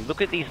 14.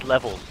 Look at these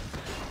levels.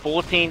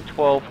 14,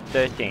 12,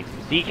 13.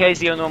 DK is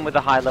the only one with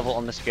a high level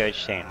on the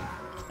Scourge team.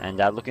 And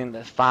looking at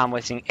the farm,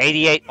 we're seeing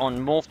 88 on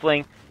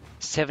Morphling,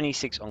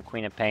 76 on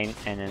Queen of Pain,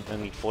 and then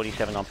only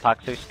 47 on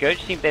Puck. So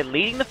Scourge team, they're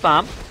leading the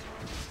farm.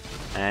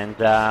 And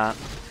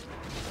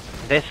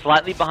they're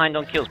slightly behind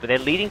on kills, but they're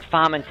leading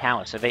farm and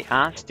tower. So they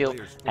are still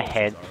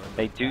ahead.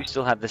 They do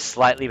still have the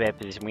slightly better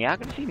position. We are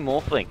going to see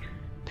Morphling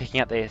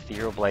picking up the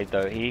Ethereal Blade,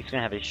 though. He's going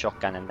to have his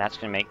shotgun, and that's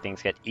going to make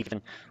things get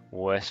even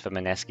worse for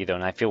Mineski, though.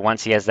 And I feel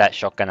once he has that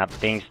shotgun up,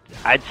 things,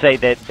 I'd say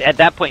that at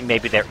that point,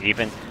 maybe they're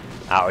even.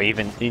 Or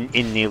even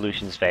in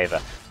Neolution's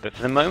favor. But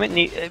for the moment,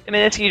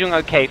 Mineski doing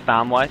okay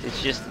farm-wise.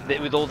 It's just that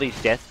with all these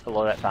deaths, a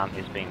lot of that farm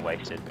is being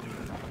wasted.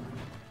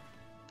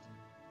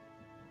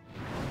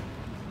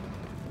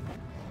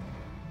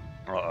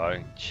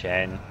 Uh-oh,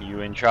 Chen, you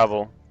in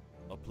trouble.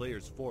 A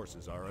player's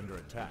forces are under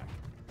attack.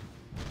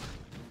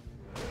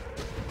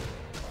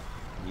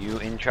 You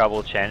in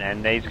trouble, Chen,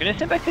 and he's going to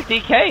send back to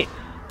DK.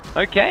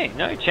 Okay,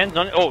 no, Chen's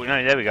not. Oh,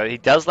 no, there we go. He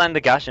does land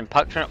the gush, and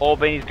Puck trying to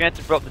orb in. He's going to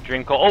have to drop the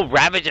Dream Core. Oh,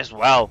 Ravage as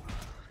well.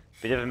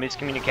 Bit of a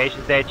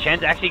miscommunication there.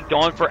 Chen's actually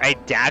gone for a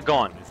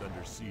Dagon.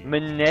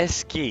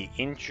 Mineski.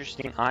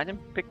 Interesting item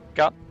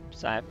pickup,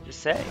 so I have to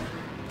say.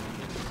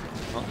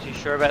 Not too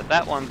sure about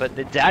that one, but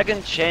the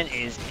Dagon Chen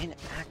is in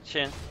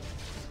action.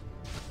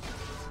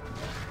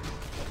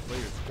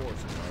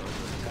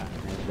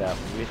 And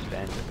Wisp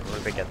and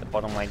Rubik at the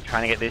bottom lane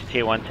trying to get this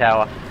tier 1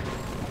 tower.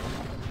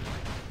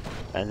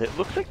 And it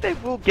looks like they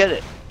will get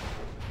it.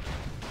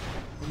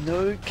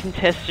 No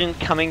contestant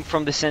coming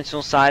from the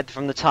Sentinel side,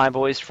 from the Thai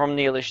boys, from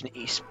Neolution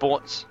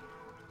Esports.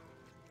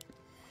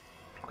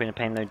 Queen of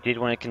Pain, though, did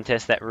want to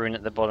contest that rune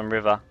at the bottom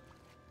river.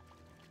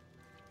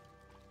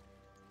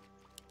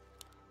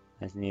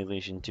 As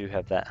Neolution do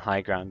have that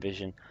high ground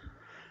vision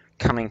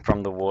coming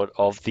from the ward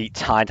of the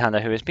Tide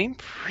Hunter, who has been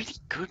pretty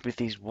good with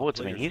these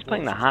wards. I mean, he's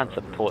playing the hard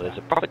support. There's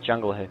a Prophet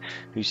jungler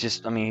who's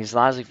just, I mean, he's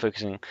largely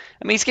focusing.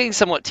 I mean, he's getting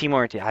somewhat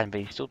team-oriented item,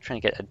 but he's still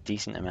trying to get a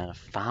decent amount of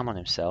farm on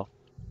himself.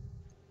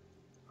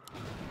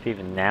 So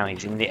even now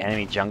he's in the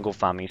enemy jungle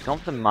farm. He's gone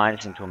for the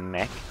minus into a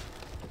mech.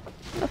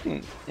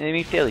 Nothing, I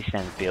mean, fairly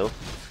standard build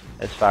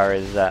as far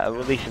as, at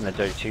least in the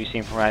Dota 2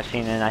 scene from what I've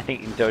seen, and I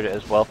think in Dota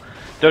as well.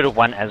 Dota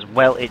 1 as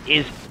well,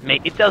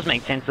 it does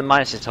make sense. The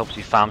minus just helps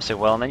you farm so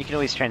well, and then you can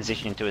always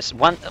transition into a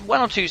one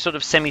or two sort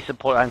of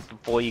semi-support items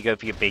before you go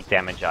for your big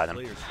damage item.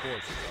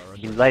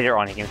 Later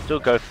on, he can still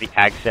go for the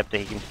Ag Scepter,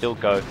 he can still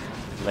go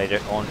later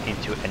on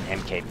into an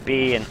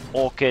MKB, an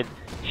Orchid,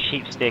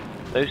 Sheepstick.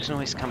 Those can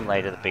always come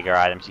later, the bigger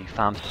items. You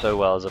farm so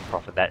well as a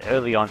Prophet that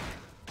early on,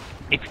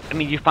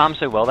 you farm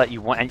so well that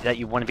you want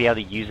to be able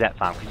to use that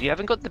farm, because you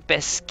haven't got the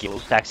best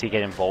skills to actually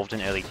get involved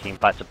in early team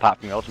fights apart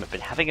from your ultimate. But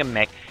having a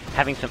mech,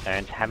 having some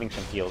urns, having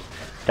some heals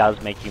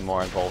does make you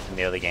more involved in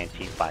the early game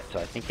team fight. So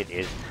I think it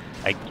is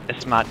a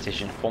smart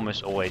decision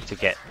almost always to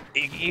get,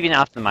 even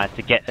after the minus,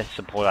 to get a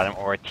support item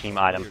or a team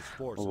item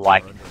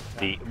like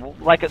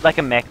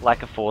a mech,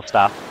 like a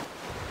 4-star,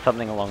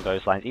 something along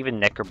those lines. Even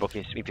Necrobook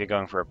if you're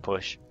going for a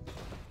push.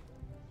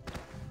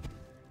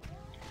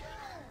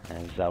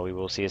 As we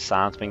will see a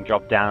silence being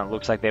dropped down. It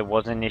looks like there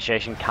was an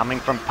initiation coming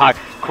from Puck.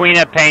 Queen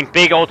of Pain,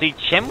 big ulti.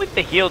 Chen with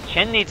the heal.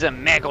 Chen needs a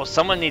mech, or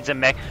someone needs a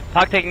mech.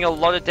 Puck taking a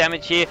lot of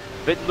damage here,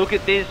 but look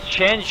at this.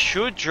 Chen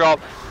should drop,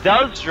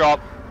 does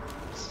drop.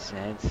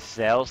 And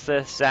sells the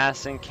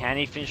assassin. Can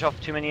he finish off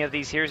too many of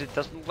these heroes? It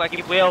doesn't look like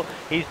he will.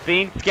 He's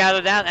been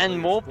scouted out,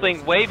 and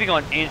Morphling waving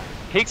on in.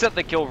 Picks up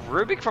the kill.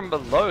 Rubik from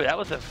below. That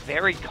was a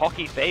very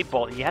cocky fade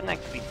bolt. He hadn't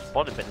actually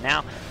spotted, but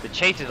now the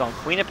chase is on.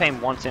 Queen of Pain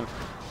wants him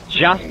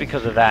just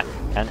because of that.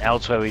 And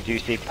elsewhere we do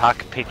see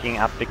Puck picking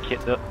up the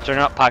kill. Sorry,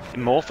 not Puck.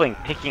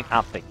 Morphling picking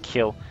up the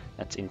kill.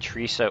 That's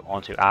Intriso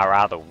onto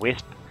RR, the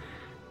Wisp.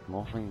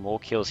 Morphling, more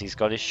kills. He's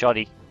got his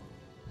shoddy.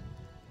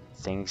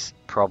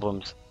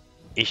 Problems,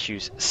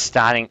 issues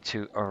starting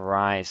to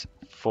arise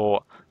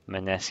for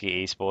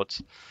Mineski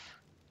Esports.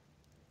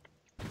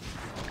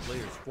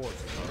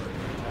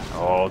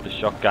 Oh, the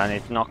shotgun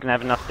is not going to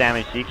have enough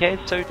damage.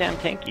 DK is so damn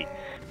tanky.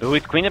 But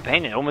with Queen of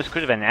Pain, it almost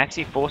could have been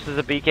actually forces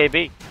a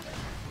BKB.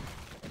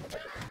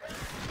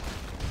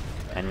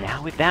 And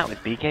now with that, with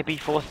BKB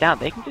forced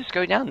out, they can just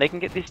go down. They can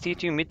get this tier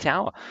 2 mid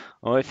tower.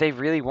 Or if they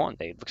really want,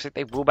 it looks like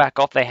they will back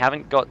off. They've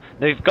got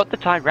the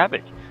Tide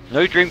Rabbit.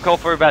 No Dream Call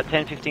for about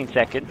 10-15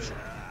 seconds.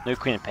 No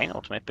Queen of Pain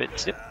ultimate, but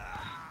still,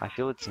 I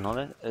feel it's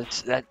not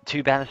that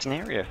too bad a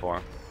scenario for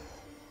him.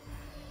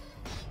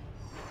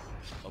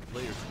 A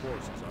player's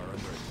forces are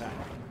under attack.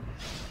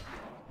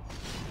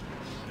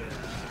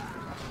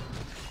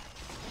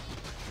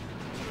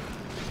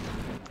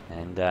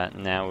 And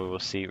now we will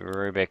see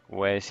Rubik.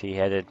 Where's he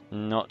headed?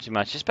 Not too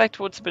much. Just back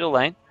towards the middle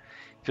lane.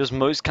 Feels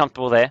most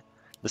comfortable there.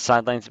 The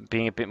side lanes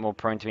being a bit more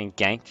prone to being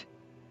ganked.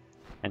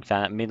 And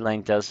found that mid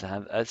lane does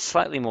have a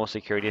slightly more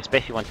security,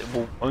 especially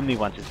only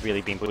once it's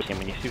really been pushed in.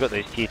 When you've still got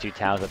those tier 2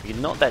 towers up, you're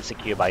not that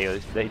secure by in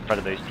front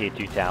of those tier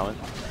 2 towers.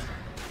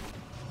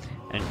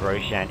 And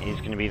Roshan is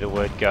going to be the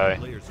word go.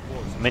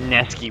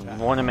 Mineski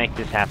want to make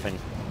this happen.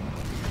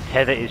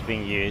 Tether is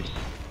being used.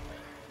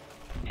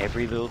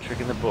 Every little trick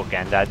in the book,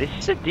 and this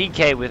is a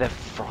DK with a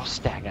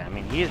Frost Dagger. I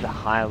mean, he is a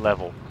higher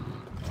level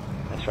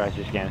as far as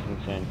this game is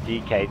concerned.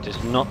 DK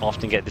does not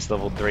often get this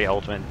level 3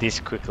 ultimate this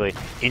quickly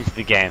into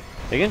the game.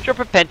 They're going to drop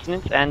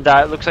Repentance, and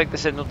it looks like the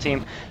Sentinel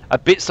team a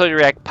bit slow to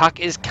react. Puck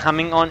is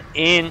coming on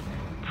in.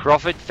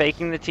 Prophet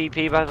faking the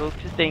TP by the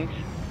looks of things.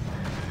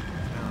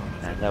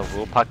 And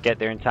will Puck get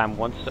there in time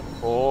once?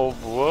 Oh,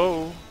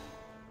 whoa.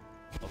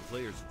 A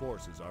player's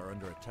forces are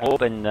under attack.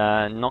 Orb and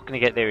not going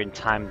to get there in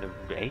time.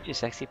 The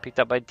Aegis actually picked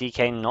up by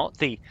DK, not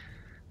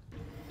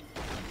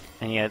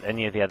any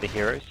of the other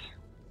heroes,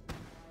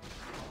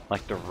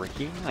 like the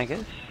Ricky, I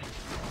guess.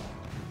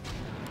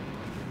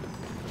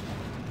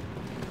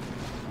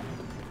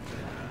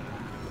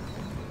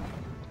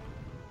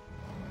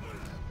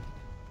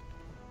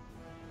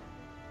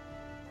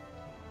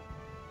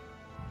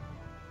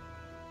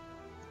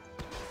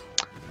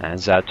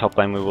 As top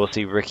lane, we will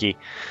see Ricky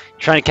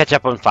trying to catch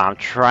up on farm,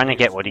 trying to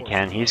get what he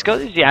can. He's got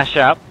his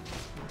Yasha up,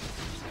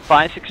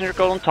 500-600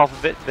 gold on top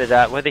of it,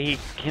 but whether he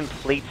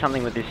completes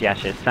something with this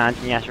Yasha,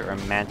 Sanjin Yasha or a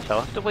Mantle,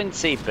 I'll have to wait and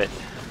see. But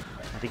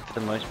I think for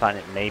the most part,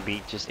 it may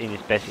be just in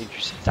his best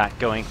interest to start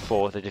going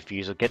for the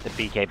Diffusal, get the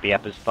BKB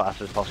up as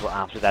fast as possible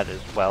after that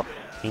as well.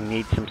 He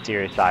needs some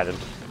serious items.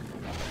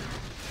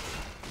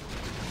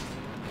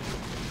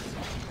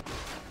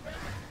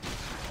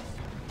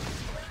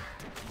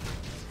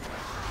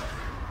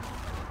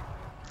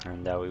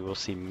 And we will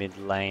see mid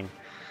lane.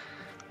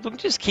 Look,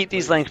 just keep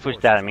these lanes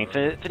pushed out. I mean,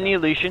 for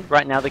Neolution,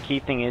 right now the key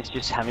thing is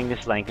just having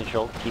this lane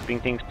control, keeping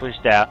things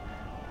pushed out,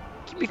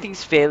 keeping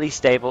things fairly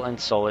stable and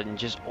solid, and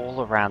just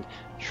all around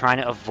trying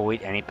to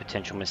avoid any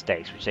potential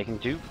mistakes, which they can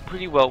do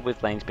pretty well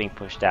with lanes being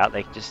pushed out.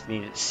 They just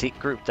need to sit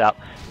grouped up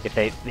if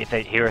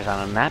their heroes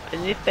aren't on a map,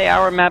 and if they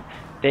are on a map,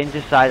 then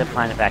decide a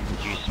plan of action.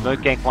 Do you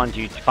smoke gank one?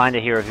 Do you find a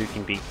hero who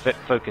can be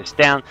focused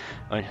down?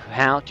 And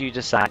how do you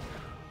decide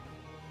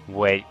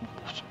where?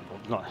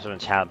 Not so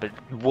much how, but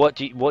what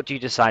do you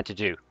decide to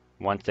do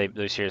once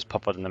those heroes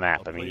pop out on the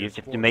map? I mean, you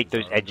have to make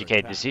those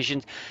educated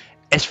decisions.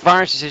 As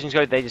far as decisions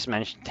go, they just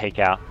managed to take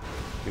out.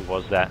 Who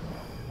was that?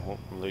 Oh,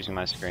 I'm losing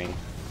my screen.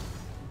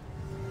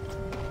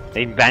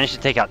 They managed to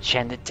take out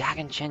Chen. The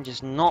Dagon Chen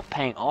just not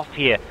paying off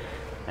here.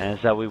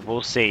 As we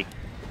will see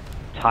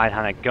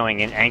Tidehunter going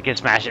in. Anchor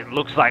Smash. It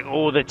looks like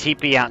all the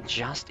TP out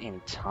just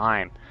in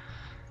time.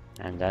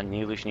 And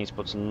Neolution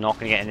Esports not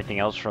going to get anything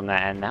else from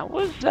that. And that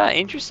was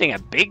interesting. A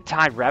big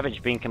Tide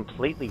Ravage being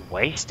completely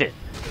wasted.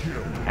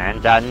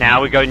 And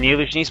now we go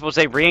Neolution Esports.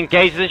 They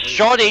re-engage the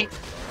Shoddy.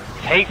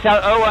 Takes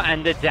out Oa,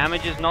 and the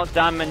damage is not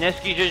done.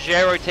 Mineski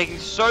Jajero taking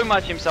so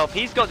much himself.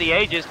 He's got the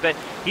Aegis, but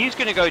he's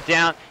going to go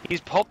down. He's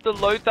popped the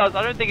Lothars.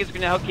 I don't think it's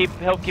going to help keep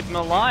him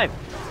alive.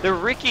 The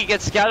Ricky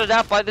gets scouted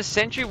out by the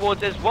Sentry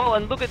Wards as well.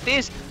 And look at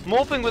this.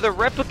 Morphing with a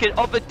replicate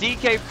of a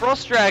DK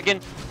Frost Dragon.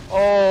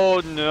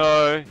 Oh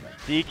no.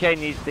 DK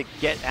needs to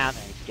get out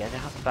and get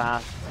out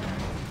fast.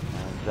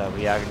 And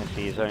we are going to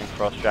see his own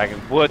Frost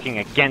Dragon working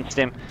against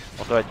him.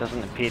 Although it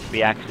doesn't appear to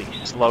be actually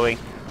slowing.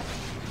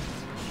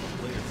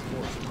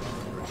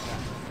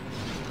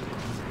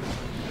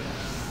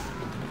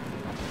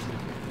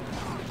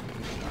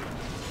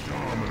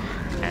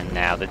 And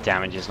now the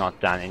damage is not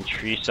done in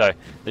Triso.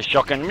 The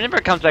shotgun, whenever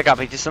it comes back up,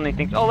 he just suddenly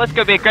thinks, oh, let's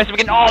go be aggressive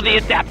again. Oh, the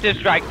adaptive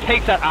strike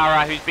takes out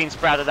Ara, who's been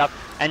sprouted up.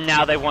 And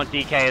now they want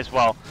DK as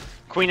well.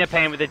 Queen of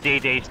Pain with the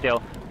DD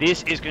still.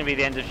 This is going to be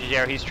the end of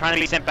Jajero. He's trying to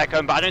be sent back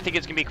home, but I don't think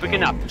it's going to be quick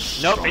enough.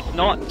 Nope, it's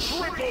not.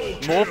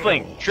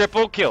 Morphling,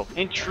 triple kill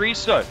in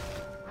Triso.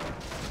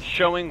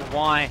 Showing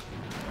why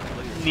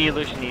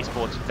Neolution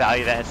Esports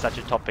value that as such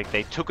a top pick.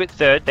 They took it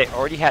third. They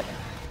already had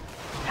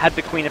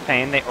the Queen of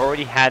Pain. They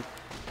already had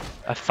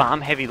a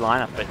farm-heavy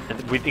lineup, but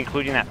with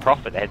including that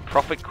Prophet. They had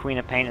Prophet, Queen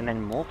of Pain, and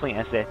then Morphling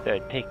as their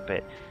third pick,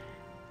 but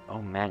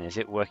oh man, is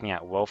it working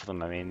out well for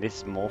them. I mean,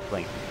 this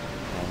Morphling,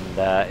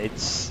 and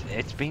it's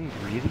been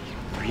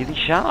really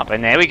sharp.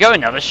 And there we go,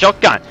 another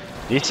shotgun.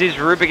 This is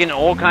Rubik in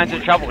all kinds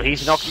of trouble.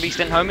 He's not going to be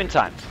sent home in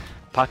time.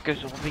 Puck goes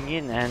orbing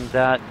in, and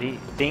the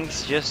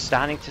things just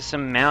starting to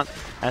surmount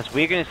as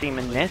we're going to see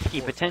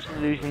Mineski potentially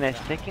losing their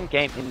second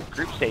game in the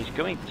group stage,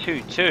 going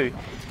 2-2.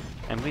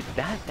 And with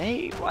that,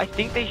 I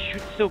think they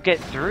should still get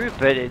through,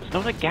 but it's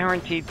not a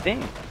guaranteed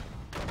thing.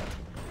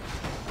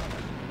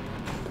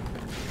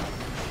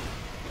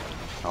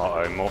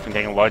 Uh-oh, Morphin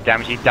taking a lot of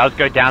damage. He does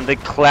go down. The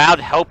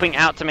Cloud helping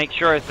out to make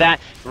sure of that.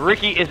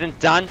 Ricky isn't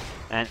done.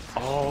 And,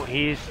 oh,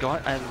 he's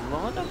got a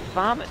lot of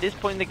farm at this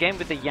point in the game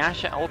with the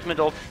Yasha Ultimate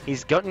Orb.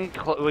 He's got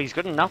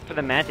enough for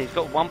the Manta. He's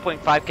got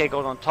 1.5k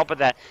gold on top of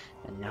that.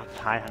 And now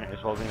Tidehunter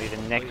as well going to be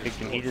the next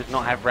victim. He does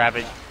not have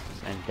Ravage.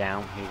 And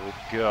down he will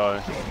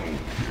go.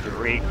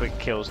 3 quick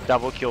kills,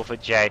 double kill for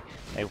Jay.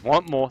 They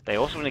want more. They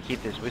also want to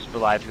keep this Wisp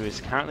alive, who is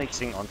currently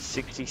sitting on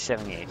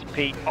 60-70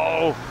 HP.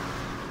 Oh!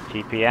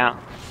 TP out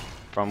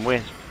from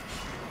Wisp.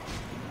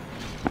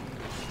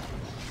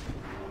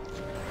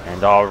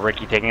 And oh,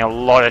 Ricky taking a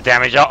lot of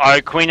damage.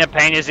 Uh-oh, Queen of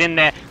Pain is in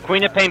there.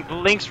 Queen of Pain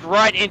blinks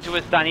right into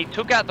a stun. He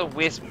took out the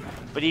Wisp,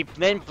 but he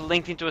then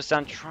blinked into a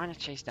stun, trying to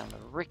chase down the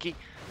Ricky.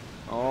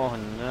 Oh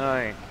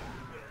no.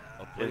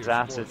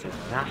 Disaster.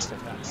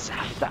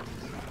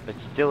 But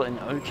still an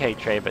okay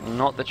trade, but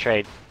not the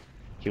trade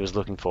he was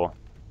looking for.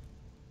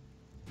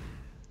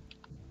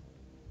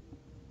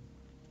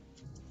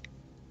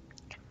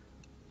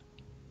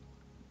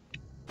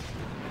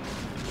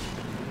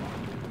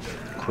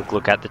 Quick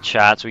look at the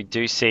charts. We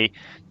do see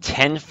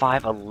 10,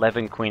 5,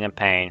 11 Queen of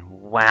Pain.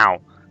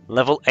 Wow.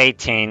 Level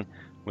 18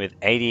 with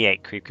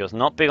 88 creep kills.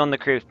 Not big on the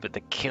creeps, but the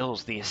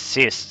kills, the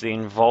assists, the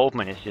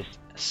involvement is just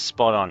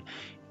spot on.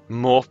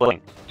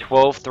 Morphling,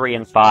 12, 3,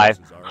 and 5,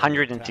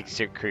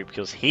 160 creep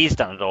kills. He's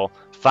done it all.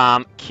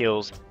 Farm,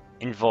 kills,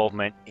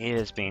 involvement. It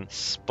has been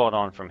spot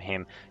on from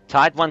him.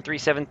 Tide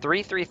 137,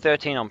 3, 3,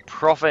 13 on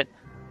Prophet.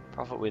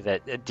 Prophet with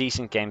a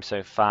decent game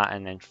so far.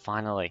 And then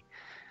finally,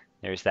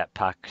 there's that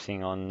Puck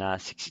sitting on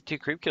 62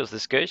 creep kills. The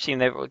Scourge team,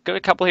 they've got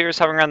a couple heroes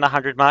hovering around the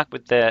 100 mark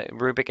with the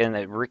Rubik and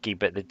the Ricky,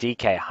 but the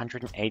DK,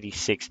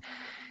 186.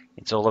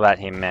 It's all about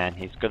him, man.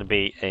 He's got to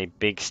be a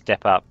big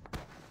step up.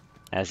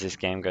 As this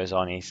game goes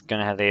on, he's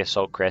going to have the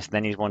Assault Crest,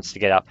 then he wants to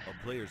get up.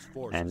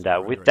 And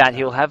with that,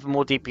 he'll have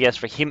more DPS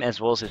for him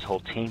as well as his whole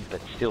team, but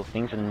still,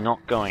 things are not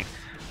going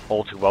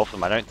all too well for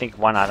him. I don't think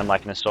one item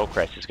like an Assault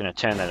Crest is going to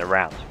turn that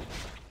around.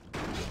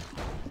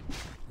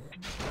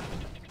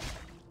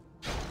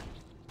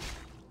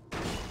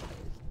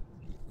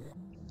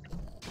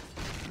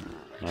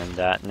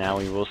 And now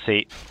we will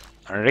see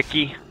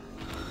Ricky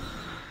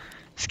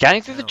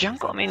scouting through the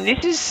jungle. I mean,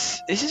 this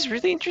is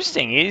really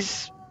interesting.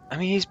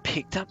 He's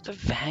picked up the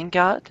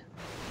Vanguard.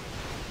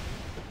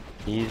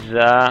 He's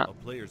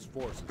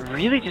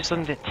really just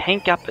looking to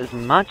tank up as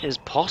much as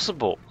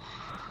possible.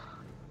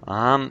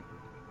 I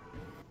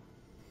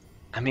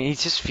mean,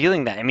 he's just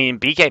feeling that. I mean,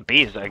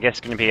 BKB is, I guess,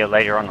 going to be a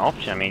later on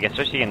option. I mean,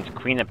 especially against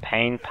Queen of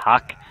Pain,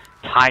 Puck,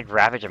 Tide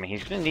Ravage. I mean,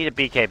 he's going to need a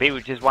BKB,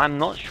 which is why I'm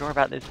not sure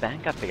about this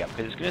Vanguard pickup,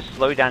 because it's going to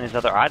slow down his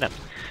other items.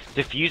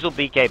 Diffusal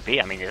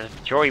BKB, I mean,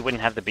 sure he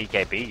wouldn't have the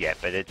BKB yet,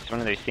 but it's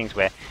one of those things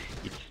where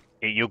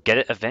you'll get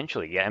it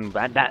eventually, yeah, and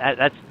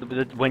that's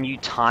when you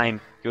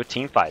time your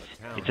team fights.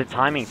 It's a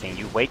timing thing.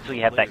 You wait till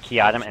you have that key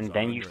item and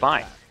then you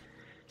fight.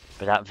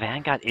 But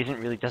Vanguard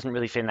doesn't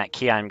really fit in that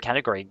key item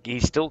category.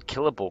 He's still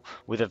killable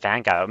with a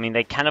Vanguard. I mean,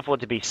 they can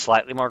afford to be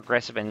slightly more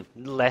aggressive and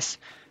less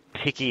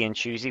picky and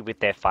choosy with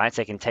their fights.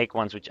 They can take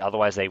ones which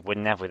otherwise they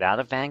wouldn't have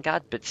without a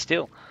Vanguard, but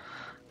still,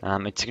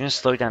 it's going to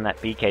slow down that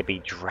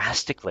BKB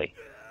drastically.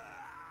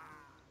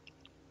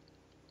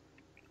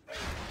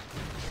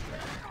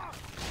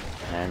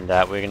 And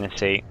we're going to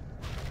see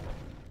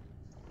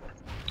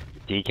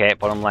DK at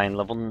bottom lane,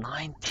 level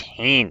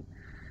 19.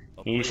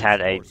 He's had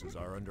a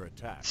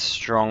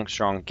strong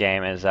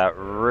game as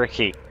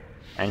Ricky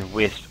and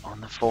Wisp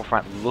on the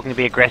forefront, looking to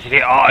be aggressive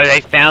here. Oh,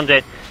 they found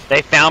it.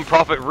 They found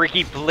Prophet.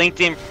 Ricky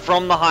blinked in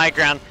from the high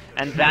ground,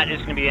 and that is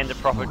going to be the end of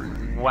Prophet.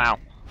 Wow.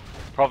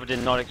 Prophet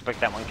did not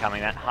expect that one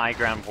coming. That high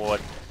ground ward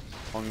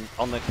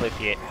on the cliff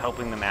here,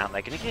 helping them out.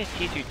 They're going to get a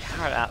tier 2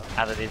 tower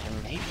out of this,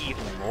 and maybe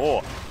even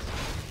more.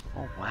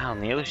 Oh, wow.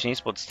 Neolution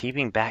Esports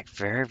TPing back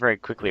very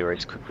quickly, or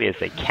as quickly as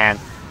they can.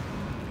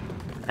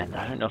 And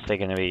I don't know if they're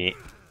going to be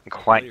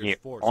quite here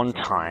on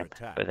time,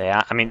 but they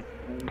are. I mean,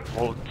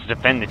 well, to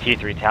defend the tier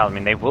 3 tower, I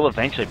mean, they will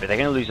eventually, but they're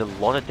going to lose a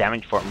lot of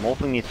damage for it.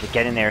 Morphling needs to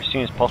get in there as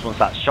soon as possible and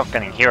start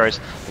shotgunning heroes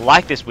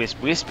like this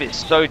Wisp. Wisp is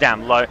so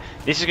damn low.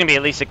 This is going to be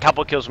at least a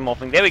couple kills from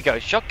Morphling. There we go.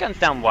 Shotgun's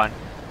down one.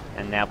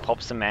 And now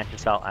pops the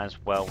Mantis out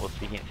as well. We'll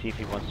see if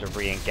he wants to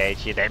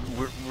re-engage here. Then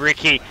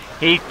Ricky,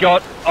 he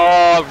got,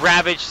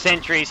 Ravage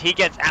Sentries. He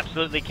gets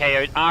absolutely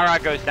KO'd.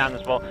 RR goes down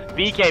as well.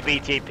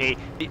 BKB TP,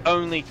 the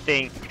only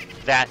thing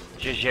that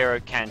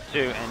Jajero can do.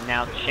 And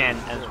now Chen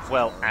as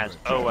well as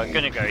Owa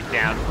gonna go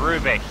down.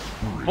 Rubik,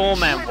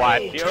 4-man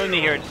wipe. The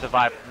only hero to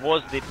survive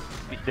was the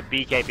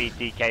BKB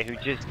DK, who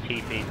just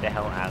TP'd the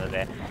hell out of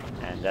there.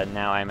 And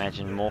now I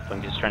imagine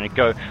Morphling just trying to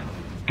go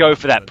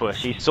for that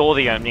push. He saw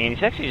the opening and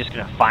he's actually just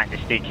going to fight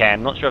this DK.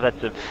 I'm not sure if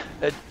that's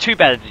a too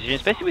bad a decision,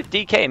 especially with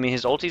DK. I mean,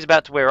 his ulti's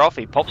about to wear off.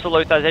 He pops a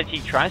low thighs edge. He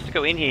tries to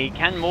go in here. He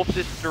can morph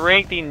his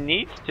strength. He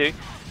needs to.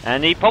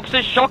 And he pops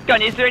a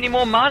shotgun. Is there any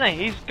more mana?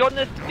 He's got an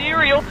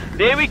ethereal.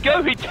 There we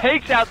go. He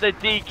takes out the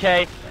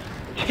DK.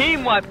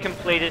 Team wipe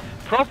completed.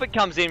 Prophet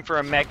comes in for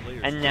a mech.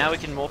 And now he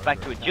can morph back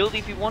to agility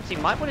if he wants. He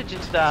might want to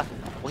just, well,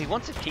 he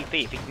wants a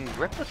TP. If he can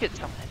replicate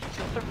something, he's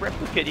got the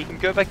replicate. He can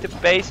go back to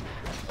base.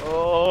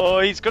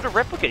 Oh, he's got a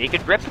replicate. He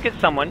could replicate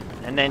someone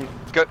and then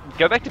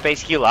go back to base,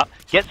 heal up,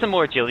 get some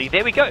more agility.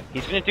 There we go.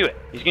 He's going to do it.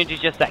 He's going to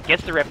do just that.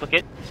 Gets the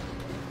replicate.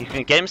 He's going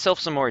to get himself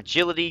some more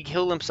agility,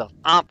 heal himself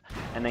up,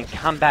 and then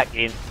come back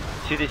in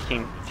to this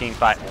team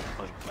fight.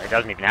 Well, he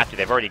doesn't even have to.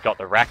 They've already got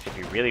the racks if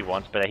he really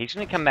wants, but he's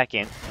going to come back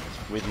in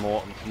with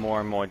more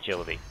and more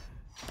agility.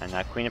 And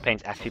Queen of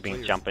Pain's actually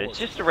being jumped, but it's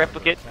just a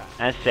replicate,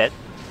 as said.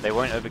 They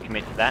won't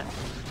overcommit to that.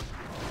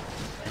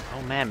 And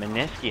oh man,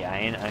 Mineski are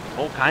in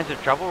all kinds of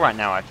trouble right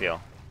now, I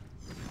feel.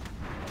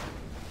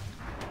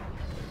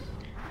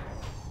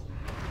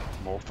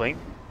 Morphling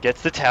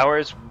gets the tower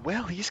as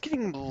well. He's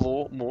getting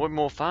more and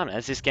more fun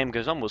as this game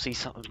goes on. We'll see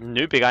some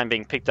new big item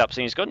being picked up.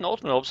 So he's got an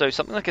ultimate orb, so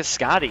something like a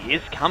Skadi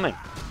is coming.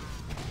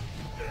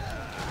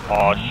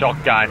 Oh,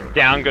 shotgun.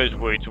 Down goes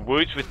Woots.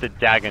 Woots with the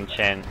Dagon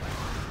Chen.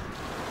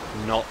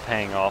 Not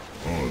paying off.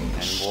 And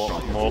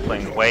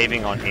Morphling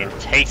waving on him.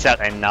 Takes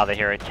out another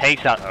hero.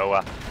 Takes out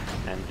Owa.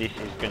 And this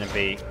is going to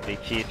be the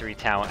tier 3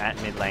 tower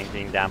at mid lane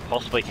being down.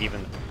 Possibly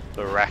even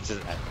the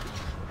Raxes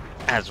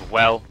as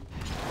well.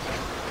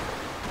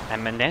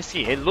 And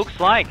Mineski, it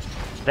looks like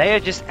they are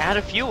just out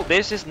of fuel.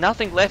 There's just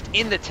nothing left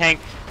in the tank.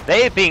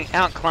 They are being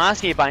outclassed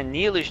here by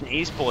Neolution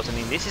Esports. I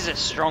mean, this is a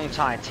strong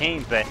Thai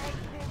team, but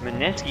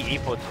Mineski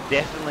Esports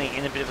definitely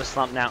in a bit of a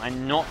slump now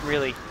and not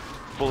really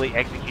fully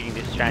executing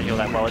this strategy all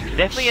that well. It's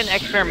definitely an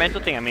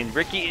experimental thing. I mean,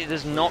 Ricky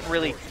does not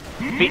really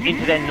fit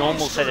into their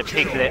normal set of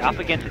picks. They're up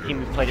against a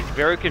team who played it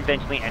very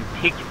conventionally and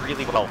picked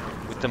really well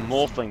with the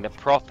Morphling, the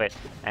Prophet,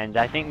 and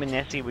I think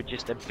Mineski were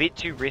just a bit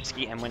too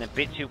risky and went a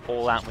bit too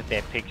all out with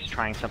their picks,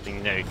 trying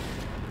something new.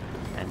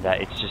 And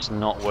it's just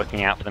not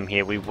working out for them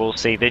here. We will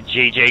see the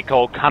GG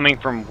call coming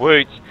from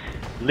Woots,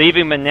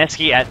 leaving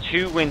Mineski at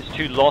 2 wins,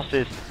 2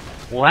 losses.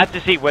 We'll have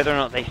to see whether or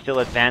not they still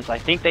advance. I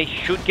think they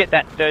should get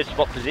that 3rd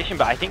spot position,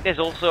 but I think there's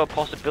also a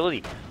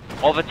possibility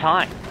of a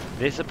tie.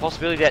 There's a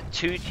possibility that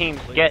 2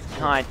 teams get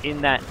tied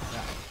in that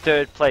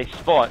 3rd place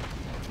spot,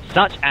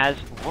 such as,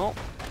 well,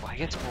 I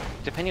guess,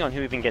 depending on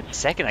who even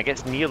gets 2nd, I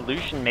guess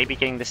Neolution maybe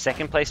getting the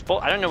 2nd place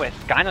spot. I don't know where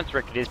Skynet's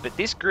record is, but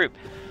this group,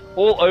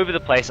 all over the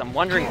place. I'm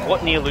wondering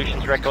what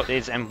Neolution's record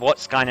is and what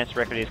Skynet's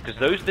record is, because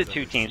those are the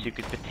 2 teams who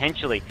could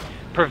potentially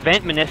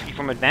prevent Mineski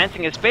from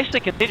advancing,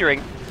 especially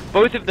considering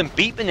both of them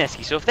beat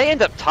Mineski. So if they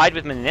end up tied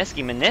with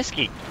Mineski,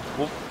 Mineski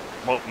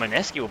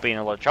will be in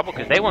a lot of trouble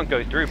because they won't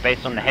go through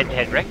based on the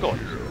head-to-head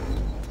records.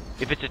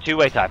 If it's a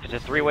 2-way tie, if it's a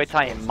 3-way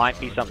tie, it might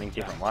be something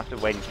different. We'll have to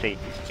wait and see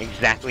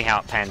exactly how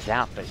it pans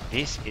out, but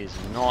this is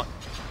not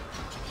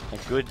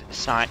a good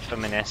sight for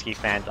Mineski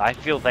fans. I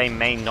feel they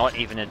may not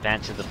even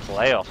advance to the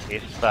playoffs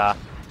if,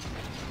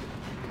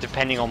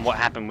 depending on what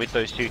happened with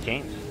those 2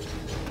 teams.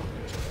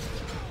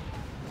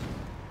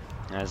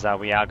 As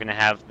we are going to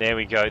have, there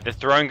we go, the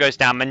throne goes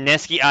down.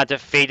 Mineski are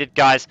defeated,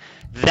 guys.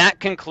 That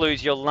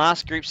concludes your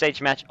last group stage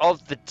match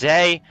of the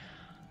day.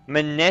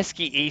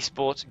 Mineski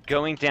Esports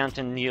going down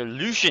to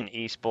Neolution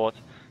Esports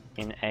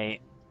in a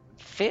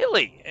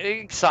fairly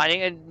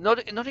exciting and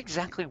not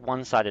exactly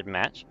one-sided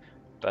match,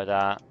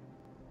 but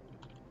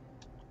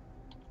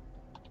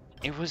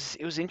it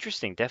was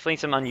interesting. Definitely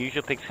some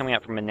unusual picks coming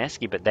out from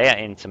Mineski, but they are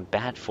in some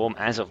bad form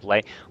as of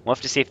late. We'll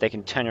have to see if they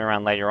can turn it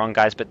around later on,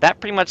 guys. But that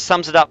pretty much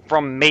sums it up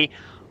from me.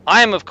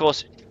 I am, of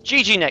course,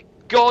 GGnet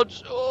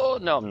GoDz. Oh,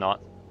 no, I'm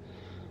not.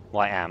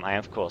 Well, I am.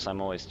 Of course,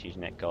 I'm always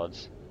GGnet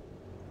GoDz.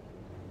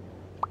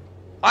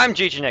 I'm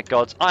GGnet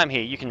GoDz. I'm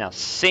here. You can now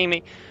see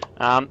me.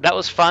 That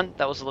was fun.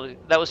 That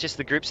was just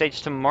the group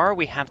stage. Tomorrow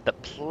we have the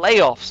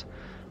playoffs.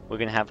 We're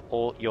going to have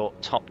all your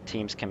top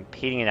teams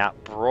competing it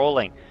out,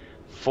 brawling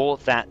for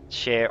that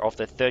share of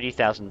the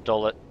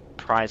 $30,000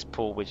 prize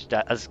pool, which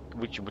does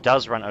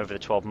run over the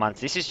 12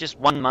 months. This is just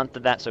 1 month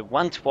of that, so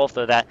 1/12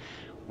 of that.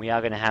 We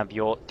are going to have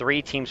your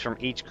 3 teams from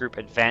each group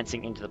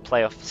advancing into the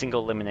playoff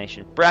single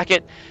elimination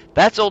bracket.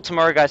 That's all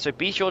tomorrow, guys. So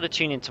be sure to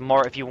tune in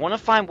tomorrow. If you want to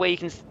find where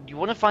you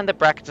want to find the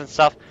brackets and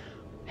stuff,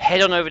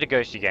 head on over to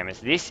GoDz.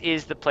 This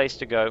is the place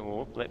to go.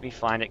 Ooh, let me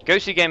find it.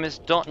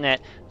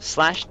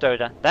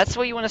 GoDz.net/Dota. That's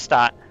where you want to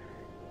start.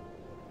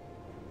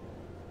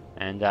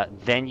 And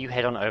then you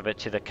head on over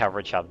to the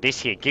coverage hub. This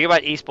here,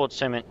 Gigabyte Esports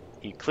Tournament.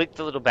 You click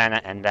the little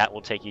banner, and that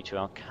will take you to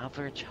our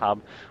coverage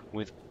hub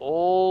with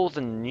all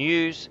the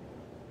news.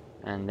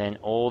 And then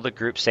all the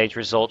group stage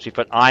results. We've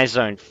got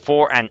iZone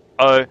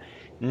 4-0.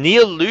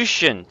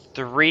 Neolution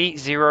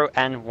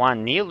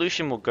 3-0-1.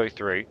 Neolution will go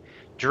through.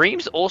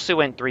 Dreams also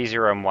went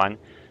 3-0-1.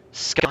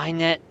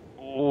 Skynet.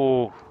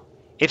 Ooh.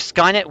 If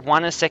Skynet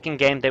won a second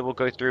game, they will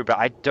go through. But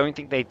I don't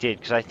think they did.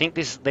 Because I think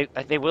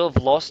they will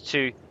have lost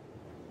to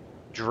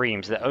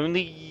Dreams. The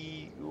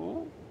only...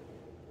 Ooh.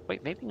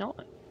 Wait, maybe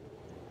not.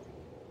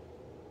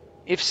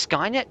 If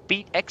Skynet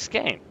beat X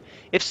Game.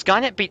 If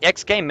Skynet beat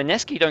X Game,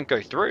 Mineski don't go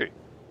through.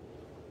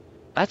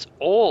 That's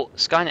all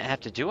Skynet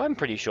have to do, I'm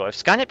pretty sure. If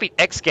Skynet beat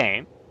X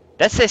Game,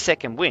 that's their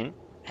second win.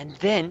 And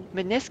then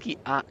Mineski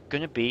are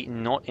going to be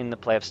not in the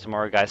playoffs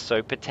tomorrow, guys.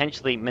 So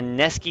potentially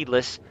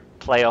Mineski-less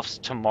playoffs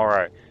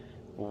tomorrow.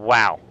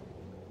 Wow.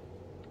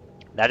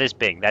 That is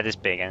big. That is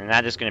big. And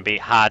that is going to be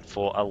hard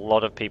for a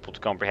lot of people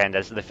to comprehend,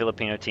 as the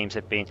Filipino teams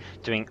have been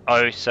doing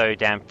oh so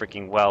damn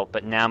freaking well.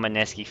 But now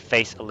Mineski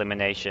face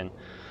elimination.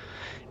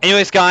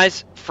 Anyways,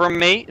 guys, from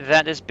me,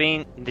 that has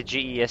been the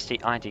GEST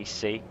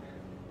IDC.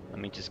 Let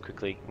me just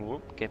quickly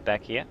get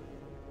back here.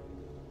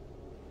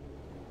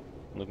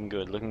 Looking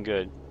good, looking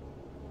good.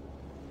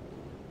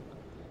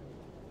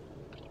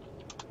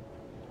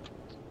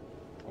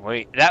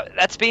 Wait,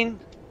 that's been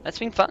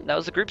fun. That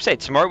was the group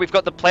stage. Tomorrow we've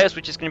got the players,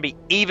 which is going to be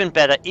even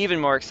better, even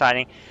more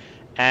exciting.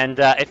 And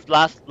if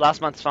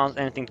last month's finals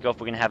anything to go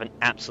off, we're going to have an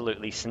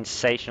absolutely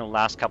sensational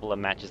last couple of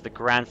matches. The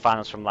grand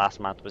finals from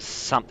last month was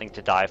something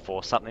to die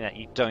for, something that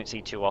you don't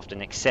see too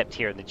often, except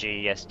here in the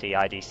GEST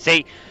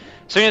IDC.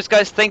 So anyways,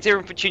 guys, thanks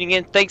everyone for tuning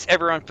in. Thanks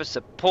everyone for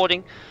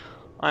supporting.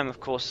 I'm,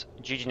 of course,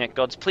 GGnet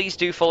GoDz. Please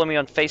do follow me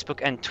on Facebook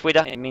and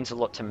Twitter. It means a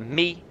lot to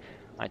me.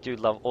 I do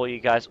love all you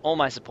guys, all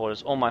my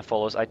supporters, all my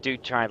followers. I do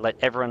try and let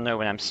everyone know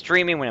when I'm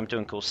streaming, when I'm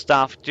doing cool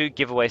stuff, do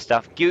giveaway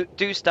stuff,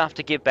 do stuff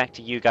to give back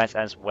to you guys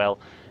as well,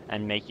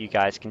 and make you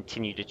guys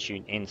continue to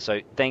tune in.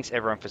 So thanks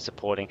everyone for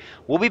supporting.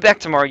 We'll be back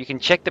tomorrow. You can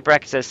check the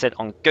brackets, as I said,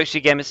 on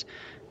GoDz.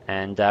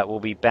 And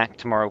we'll be back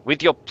tomorrow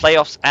with your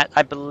playoffs at,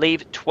 I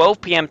believe, 12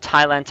 p.m.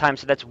 Thailand time.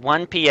 So that's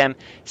 1 p.m.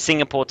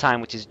 Singapore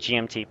time, which is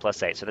GMT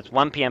 +8. So that's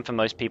 1 p.m. for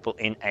most people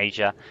in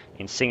Asia.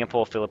 In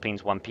Singapore,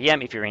 Philippines, 1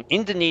 p.m. If you're in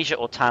Indonesia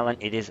or Thailand,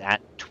 it is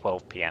at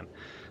 12 p.m.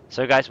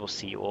 So guys, we'll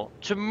see you all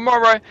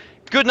tomorrow.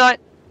 Good night.